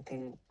and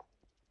everything.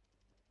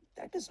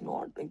 That is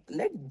not.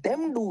 Let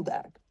them do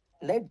that.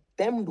 Let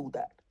them do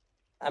that.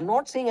 I'm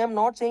not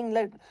saying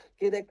like,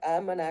 okay, that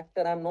I'm an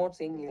actor. I'm not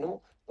saying,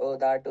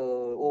 that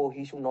oh,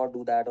 he should not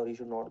do that or he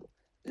should not.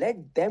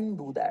 Let them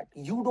do that.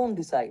 You don't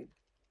decide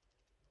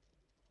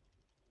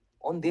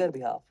on their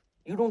behalf.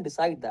 You don't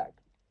decide that.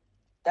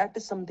 That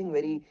is something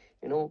very,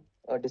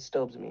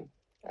 disturbs me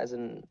as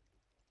an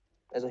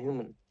as a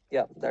human.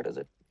 Yeah, that is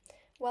it.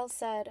 Well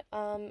said.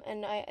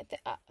 And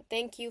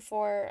thank you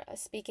for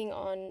speaking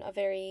on a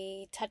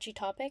very touchy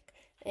topic.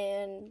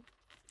 And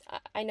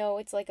I know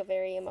it's like a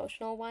very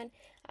emotional one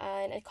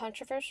and a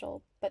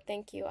controversial, but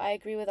thank you. I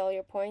agree with all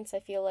your points. I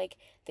feel like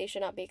they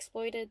should not be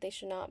exploited. They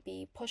should not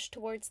be pushed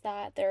towards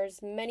that.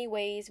 There's many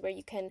ways where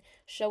you can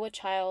show a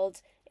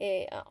child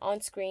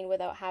on screen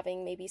without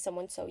having maybe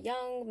someone so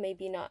young,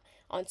 maybe not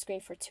on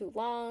screen for too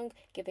long,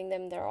 giving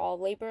them their all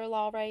labor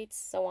law rights,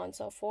 so on and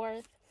so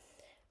forth.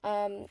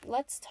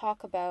 Let's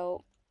talk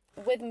about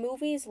with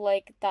movies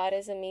like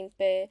Tare Zameen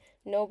Pe,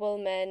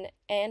 Noblemen,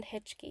 and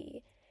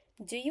Hitchki.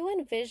 Do you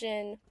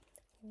envision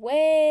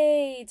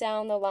way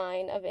down the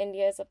line of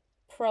India's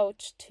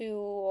approach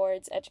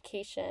towards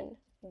education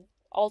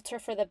alter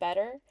for the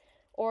better?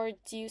 Or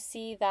do you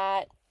see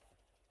that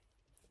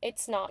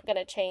it's not going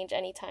to change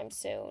anytime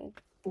soon?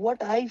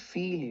 What I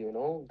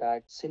feel,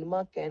 that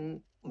cinema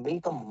can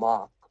make a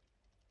mark,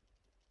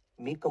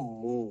 make a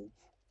move.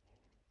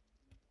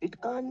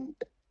 It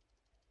can't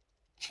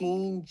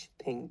change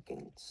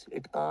thinkings.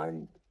 It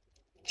can't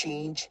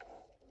change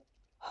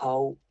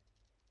how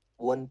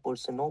one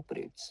person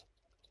operates.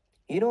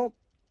 You know,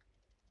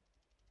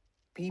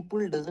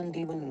 people doesn't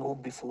even know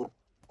before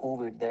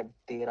COVID that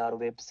there are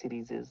web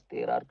series,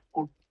 there are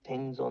good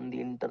things on the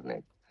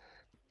internet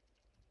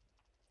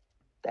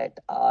that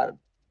are,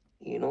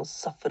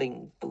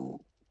 suffering to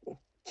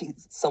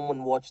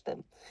someone watch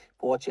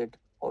it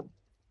or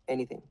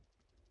anything.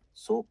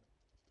 So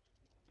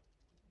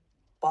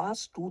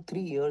past 2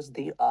 3 years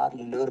they are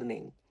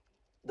learning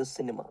the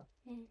cinema.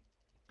 Mm-hmm.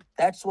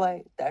 That's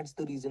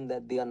the reason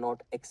that they are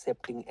not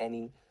accepting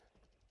any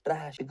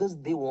trash, because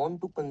they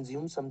want to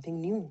consume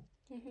something new.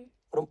 Mm-hmm.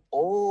 From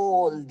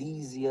all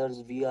these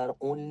years we are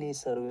only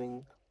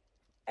serving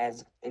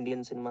as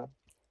Indian cinema: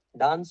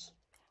 dance,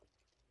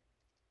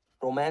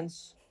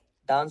 romance,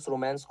 dance,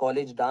 romance,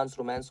 college, dance,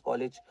 romance,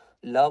 college,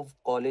 love,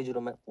 college,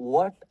 romance.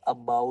 What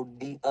about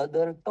the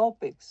other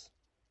topics?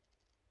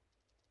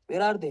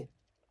 Where are they?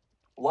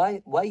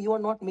 Why you are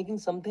not making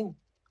something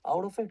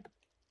out of it?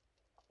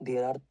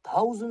 There are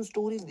thousand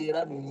stories, there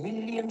are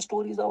million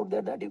stories out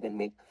there that you can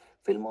make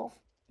film of,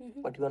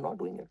 Mm-hmm. but you are not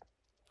doing it.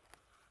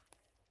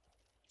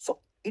 So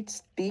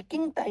it's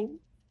taking time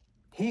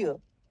here,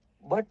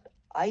 but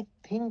I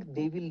think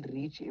they will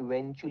reach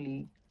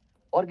eventually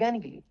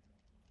organically.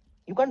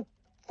 You can't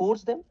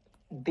force them.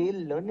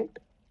 They'll learn it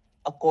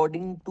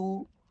according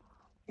to,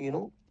 you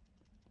know,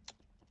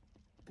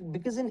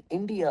 because in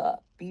India,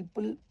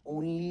 people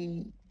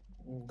only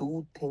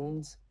do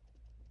things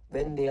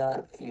when they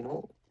are,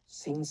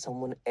 seeing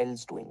someone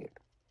else doing it.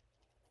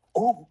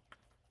 Oh,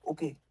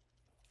 okay,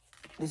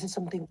 this is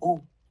something.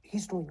 Oh,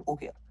 he's doing.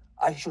 Okay,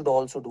 I should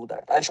also do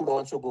that. I should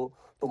also go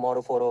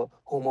tomorrow for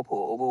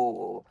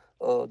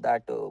a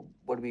that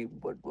what we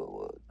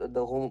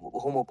the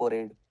homo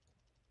parade.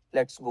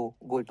 Let's go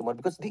it tomorrow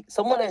because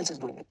someone else is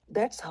doing it.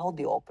 That's how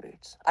they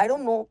operates. I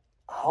don't know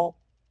how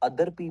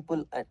other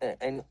people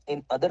and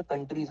in other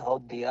countries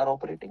how they are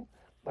operating,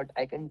 but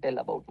I can tell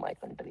about my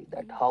country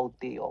that Mm-hmm. how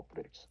they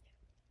operates.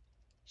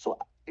 So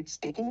it's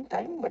taking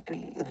time, but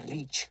will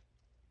reach.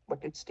 But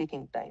it's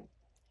taking time.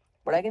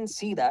 But I can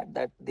see that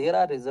there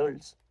are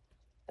results,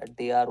 that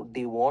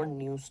they want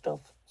new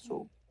stuff.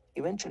 So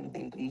eventually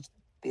they'll reach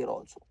there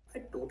also. I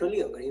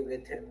totally agree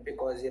with him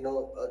because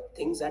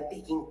things are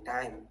taking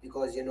time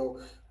because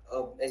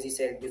as he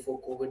said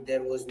before COVID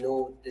there was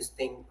no this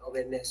thing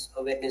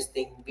awareness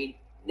thing we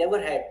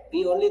never had.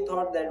 We only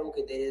thought that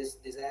okay there is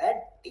this ad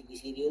TV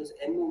serials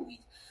and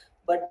movies,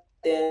 but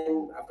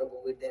then after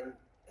COVID then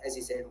as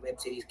he said web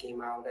series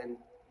came out and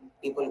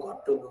people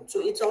got to know. So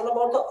it's all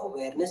about the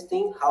awareness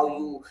thing how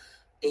you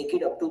take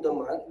it up to the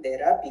mark.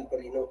 There are people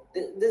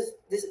this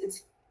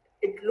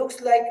it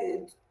looks like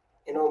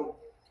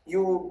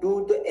you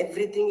do the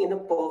everything in a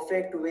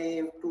perfect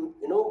way to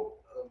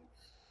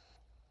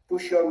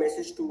push your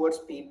message towards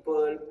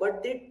people,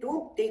 but they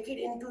don't take it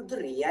into the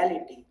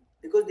reality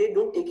because they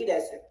don't take it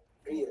as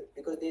real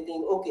because they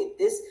think okay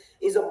this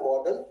is a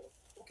model,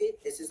 okay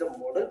this is a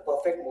model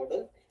perfect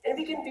model and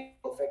we can be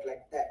perfect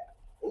like that.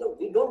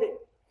 We don't,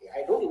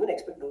 I don't even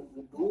expect to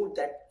do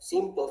that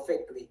same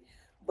perfect way,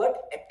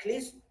 but at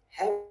least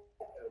have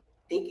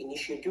take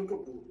initiative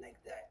to do like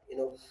that.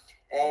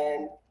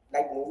 And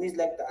like movies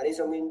like Tare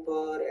Zameen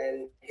Par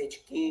and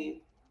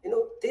HK,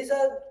 these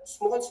are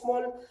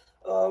small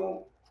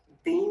um,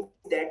 beans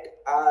that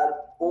are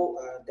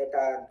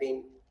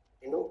being,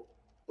 you know,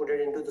 put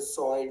it into the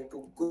soil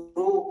to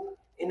grow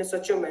in a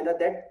such a manner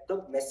that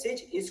the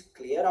message is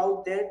clear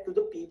out there to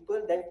the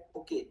people that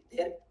okay,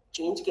 their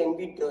change can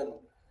be done,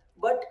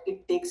 but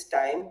it takes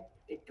time.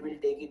 It will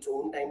take its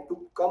own time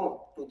to come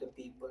up to the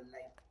people.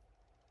 Like,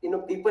 you know,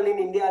 people in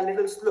India are a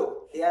little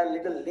slow, they are a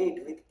little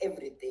late with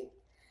everything.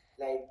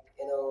 Like,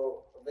 you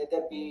know,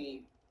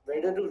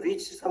 whether to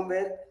reach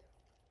somewhere,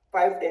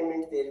 5-10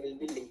 minutes they will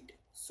be late.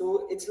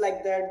 So it's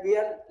like that, we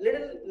are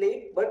little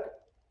late,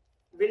 but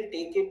we'll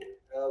take it,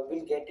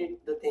 we'll get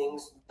it, the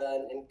things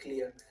done and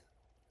clear.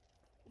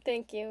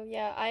 Thank you.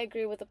 Yeah, I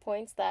agree with the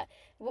points that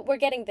we're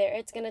getting there.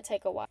 It's going to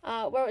take a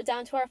while. We're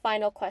down to our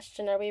final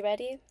question. Are we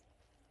ready?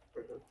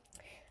 Mhm.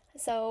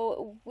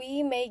 So,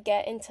 we may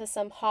get into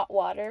some hot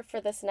water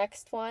for this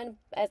next one.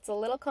 It's a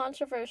little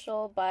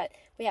controversial, but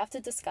we have to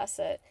discuss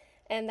it.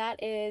 And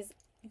that is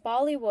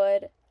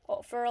Bollywood,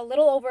 for a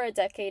little over a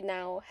decade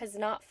now, has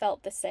not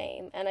felt the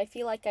same. And I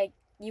feel like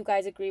you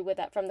guys agree with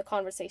that from the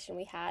conversation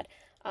we had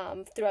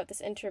throughout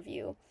this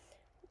interview.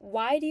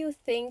 Why do you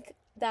think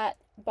that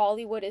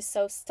Bollywood is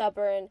so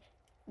stubborn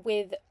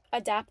with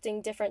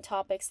adapting different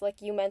topics?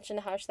 Like you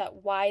mentioned, Harsh,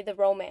 that why the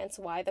romance,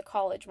 why the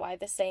college, why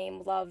the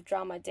same love,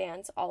 drama,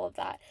 dance, all of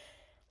that.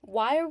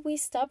 Why are we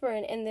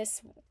stubborn in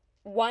this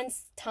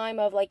once time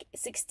of like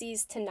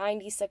 60s to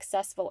 90s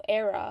successful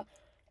era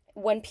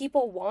when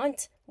people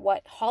want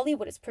what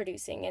Hollywood is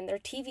producing and their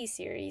TV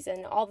series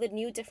and all the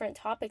new different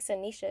topics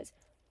and niches?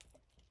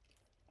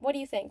 What do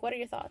you think? What are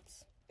your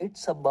thoughts?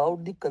 It's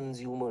about the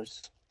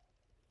consumers,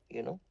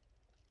 you know,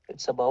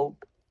 it's about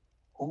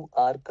who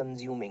are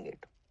consuming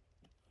it.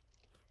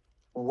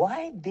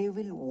 Why they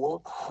will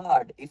work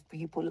hard if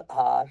people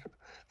are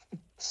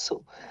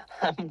so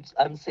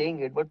I'm saying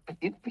it, but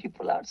if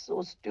people are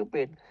so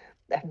stupid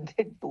that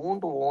they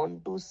don't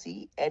want to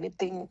see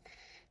anything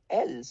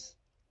else.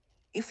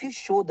 If you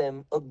show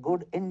them a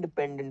good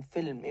independent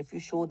film, if you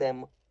show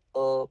them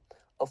a,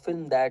 a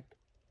film that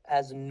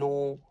has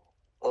no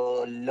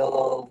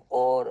love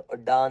or a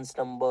dance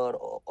number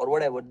or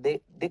whatever,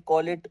 they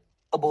call it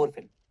a bore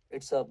film.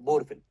 It's a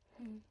bore film.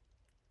 Hmm.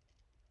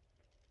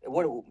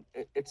 What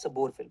it's a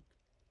bore film.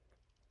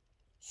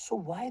 So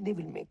why they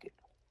will make it?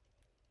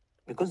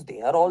 Because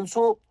they are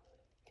also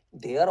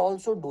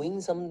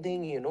doing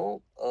something,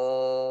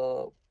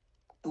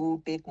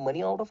 to take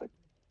money out of it.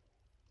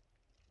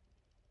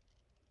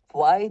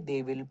 Why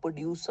they will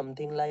produce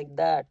something like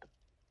that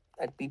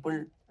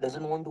people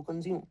doesn't want to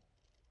consume?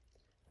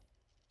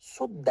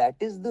 So that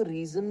is the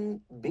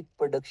reason big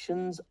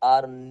productions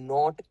are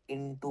not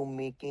into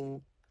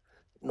making,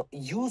 no,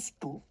 used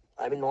to,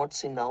 I will not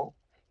say now,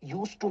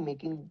 used to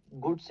making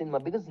good cinema,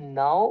 because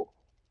now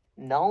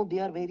they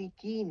are very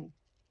keen,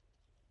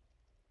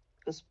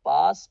 because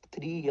past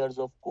 3 years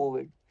of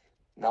COVID,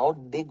 now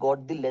they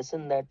got the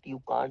lesson that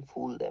you can't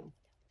fool them.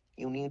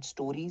 You need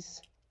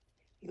stories,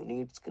 you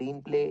need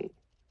screenplay,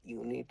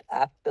 you need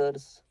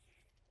actors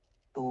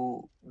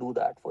to do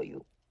that for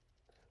you.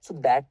 So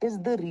that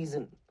is the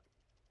reason.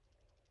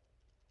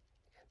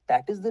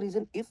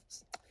 If,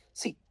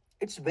 see,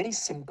 it's very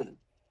simple.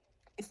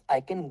 If I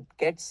can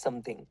get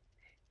something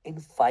in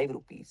 5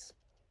 rupees,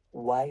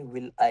 why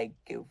will I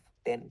give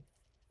 10?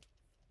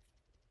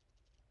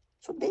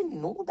 So they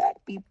know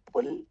that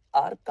people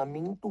are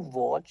coming to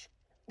watch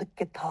the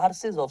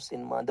catharsis of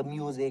cinema, the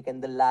music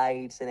and the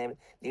lights and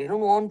everything. They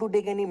don't want to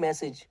take any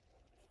message.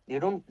 They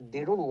don't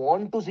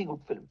want to see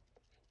good film.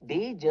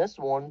 They just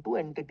want to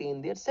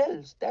entertain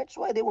themselves. That's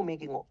why they were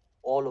making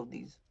all of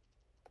these.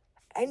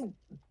 And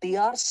they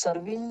are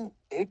serving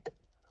it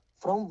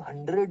from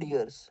 100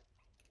 years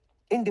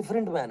in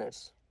different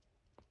manners.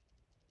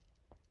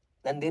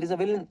 And there is a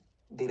villain,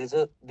 there is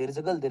a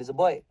girl, there is a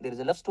boy, there is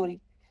a love story.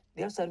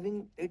 They are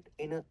serving it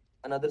in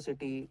another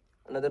city,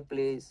 another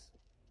place,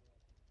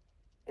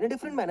 in a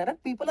different manner,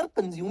 and people are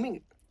consuming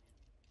it.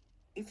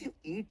 If you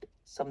eat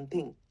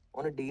something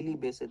on a daily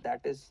basis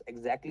that is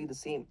exactly the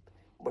same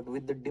but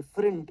with the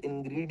different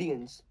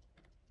ingredients,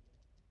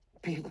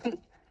 people,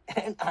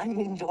 and I'm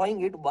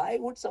enjoying it, why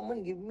would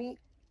someone give me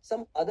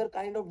some other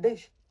kind of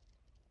dish?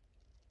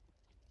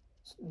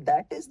 So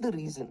that is the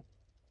reason.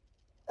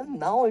 And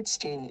now it's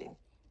changing.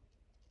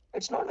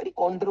 It's not very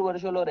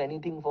controversial or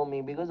anything for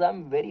me, because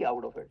I'm very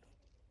out of it.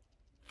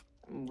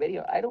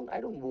 I don't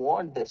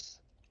want this.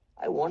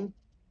 I want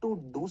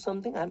to do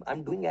something.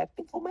 I'm doing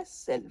acting for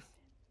myself.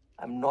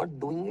 I'm not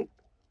doing it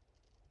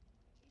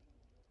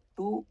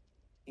to,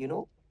 you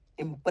know,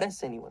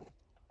 impress anyone.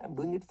 I'm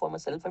doing it for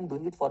myself. I'm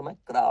doing it for my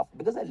craft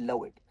because I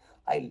love it.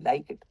 I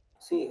like it.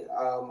 See,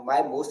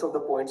 my most of the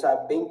points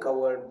are being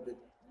covered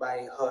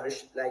by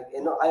Hirsch. Like,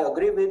 you know, I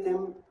agree with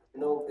him. You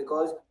know,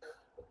 because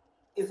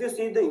if you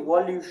see the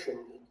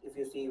evolution, if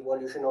you see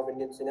evolution of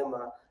Indian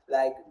cinema,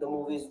 like the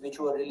movies which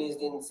were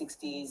released in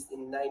 60s,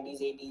 in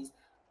 90s, 80s,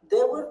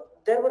 there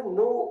were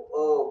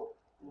no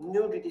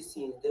nudity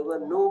scenes. There were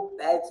no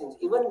bad scenes.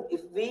 Even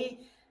if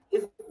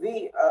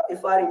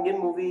our Indian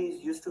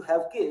movies used to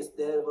have kiss,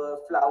 there were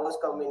flowers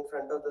come in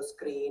front of the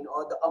screen,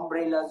 or the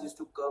umbrellas used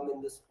to come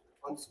in this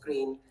on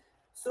screen.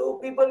 So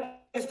people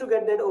used to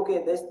get that,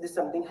 okay, this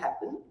something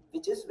happened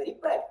which is very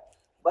private.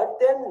 But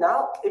then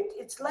now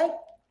it's like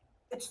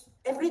it's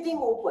everything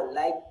open,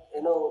 like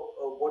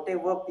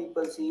whatever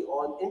people see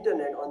on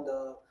internet, on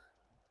the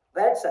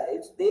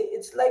websites, they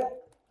it's like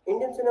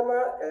Indian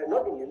cinema,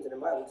 not Indian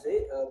cinema, I would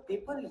say,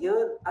 people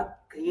here are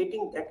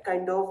creating that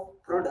kind of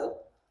product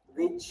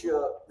which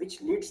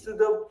leads to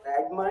the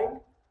bad mind,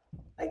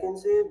 I can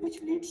say,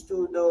 which leads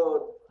to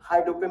the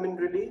high dopamine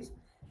release.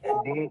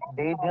 And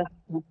They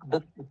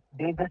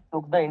just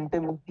took the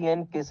intimacy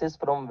and kisses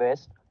from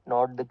West,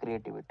 not the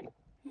creativity.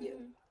 yeah,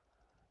 Mhm.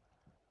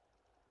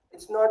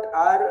 it's not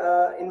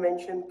our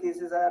invention,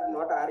 cases are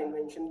not our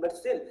invention, but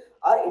still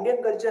our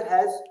Indian culture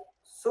has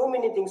so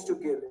many things to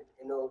give it.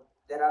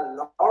 There are a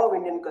lot of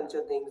Indian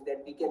culture things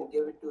that we can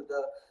give it to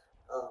the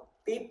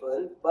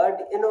people,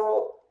 but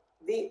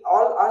we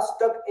all are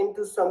stuck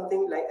into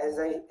something, like as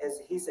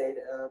he said,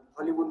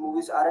 Hollywood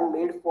movies aren't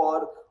made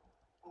for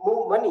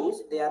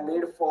monies, they are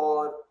made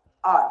for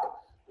art.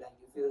 Like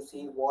if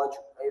you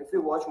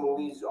watch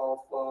movies of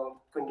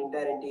Quentin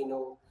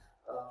Tarantino,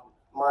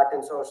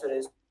 Martin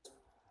Sorceress,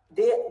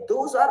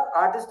 those are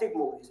artistic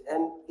movies.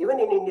 And even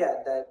in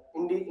India, the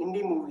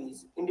indie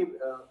movies,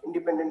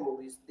 independent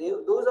movies,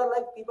 those are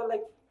like, people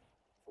like,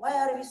 why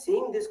are we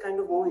seeing this kind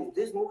of movies?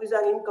 These movies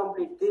are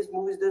incomplete. These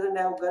movies doesn't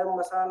have garam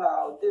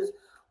masala. This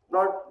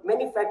not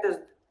many factors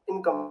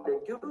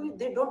incomplete. Due to it,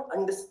 they don't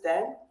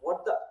understand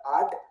what the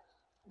art,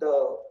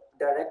 the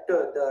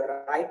director,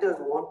 the writers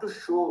want to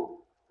show.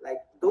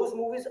 Like, those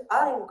movies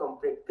are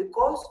incomplete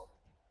because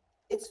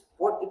it's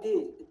what it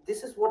is.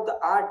 This is what the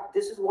art,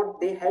 this is what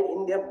they had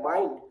in their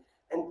mind,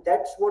 and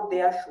that's what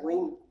they are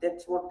showing,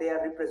 that's what they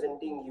are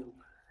representing you,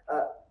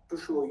 uh, to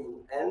show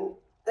you. And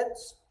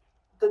that's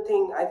the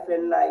thing I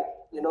feel like,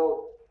 in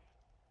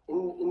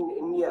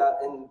India,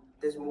 in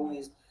these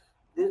movies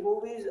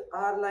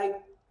are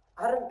like,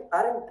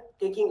 aren't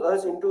taking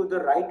us into the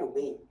right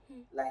way.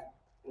 Mhm. Like,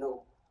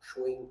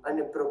 showing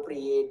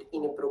inappropriate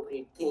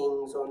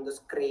things on the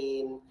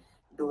screen,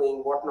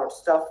 doing whatnot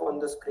stuff on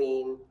the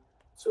screen.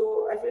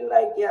 So I feel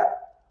like, yeah,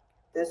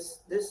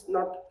 this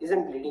not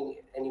isn't leading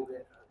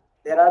anywhere.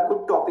 There are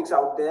good topics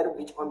out there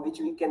which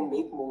we can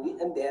make movie,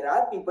 and there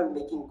are people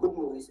making good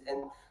movies,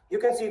 and you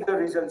can see the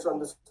results on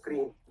the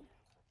screen,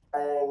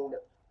 and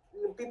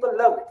people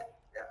love it.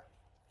 Yeah.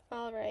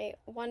 All right,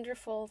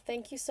 wonderful.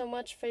 Thank you so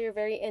much for your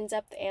very in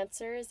depth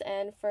answers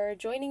and for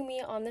joining me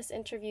on this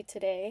interview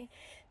today.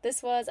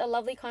 This was a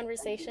lovely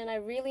conversation. I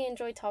really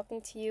enjoyed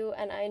talking to you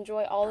and I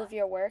enjoy all of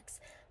your works.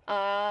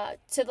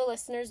 To the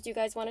listeners, do you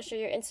guys want to share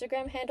your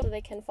Instagram handle so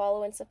they can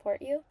follow and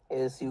support you?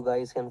 Yes, you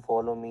guys can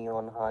follow me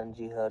on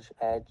Hanji Harsh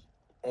at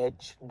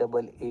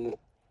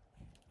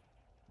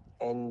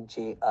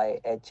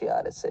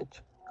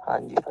HAANJIHARSH.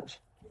 Hanji Harsh.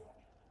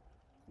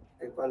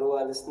 People who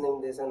are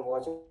listening this and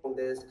watching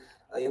this,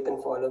 you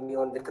can follow me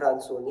on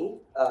Vikrant Soni.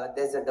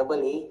 There's a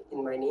double A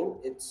in my name.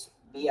 It's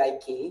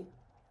VIKR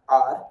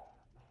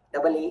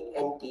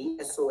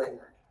Vikrant Soni.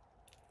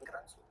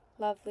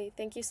 Lovely.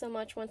 Thank you so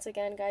much once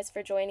again, guys,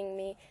 for joining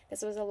me.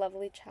 This was a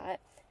lovely chat,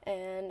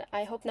 and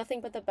I hope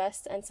nothing but the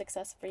best and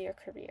success for your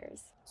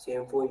careers.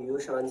 Same for you,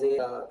 Shanze.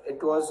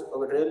 It was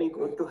really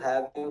good to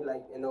have you.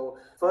 Like,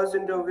 first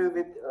interview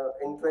with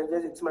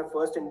Intelligence. It's my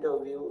first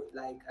interview,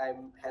 like,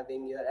 I'm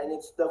having here, and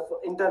it's the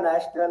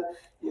international.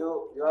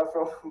 You are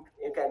from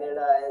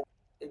Canada, and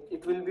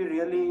it will be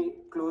really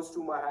close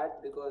to my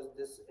heart because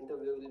this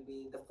interview will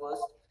be the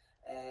first,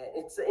 and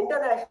it's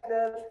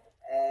international.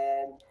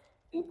 And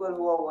people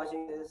who are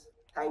watching this,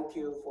 thank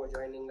you for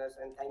joining us,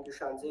 and thank you,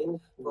 Shanze,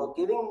 Thank for you.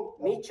 giving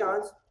me Thank you.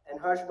 chance and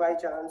Harsh by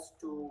chance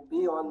to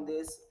be on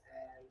this.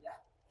 And yeah,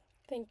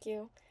 Thank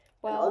you.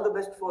 and all the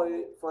Well, best for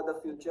you for the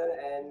future.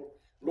 And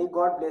may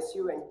God bless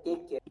you, and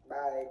take care.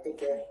 Bye. Take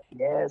care.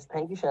 Yes,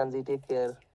 thank you, Shanzi. Take care.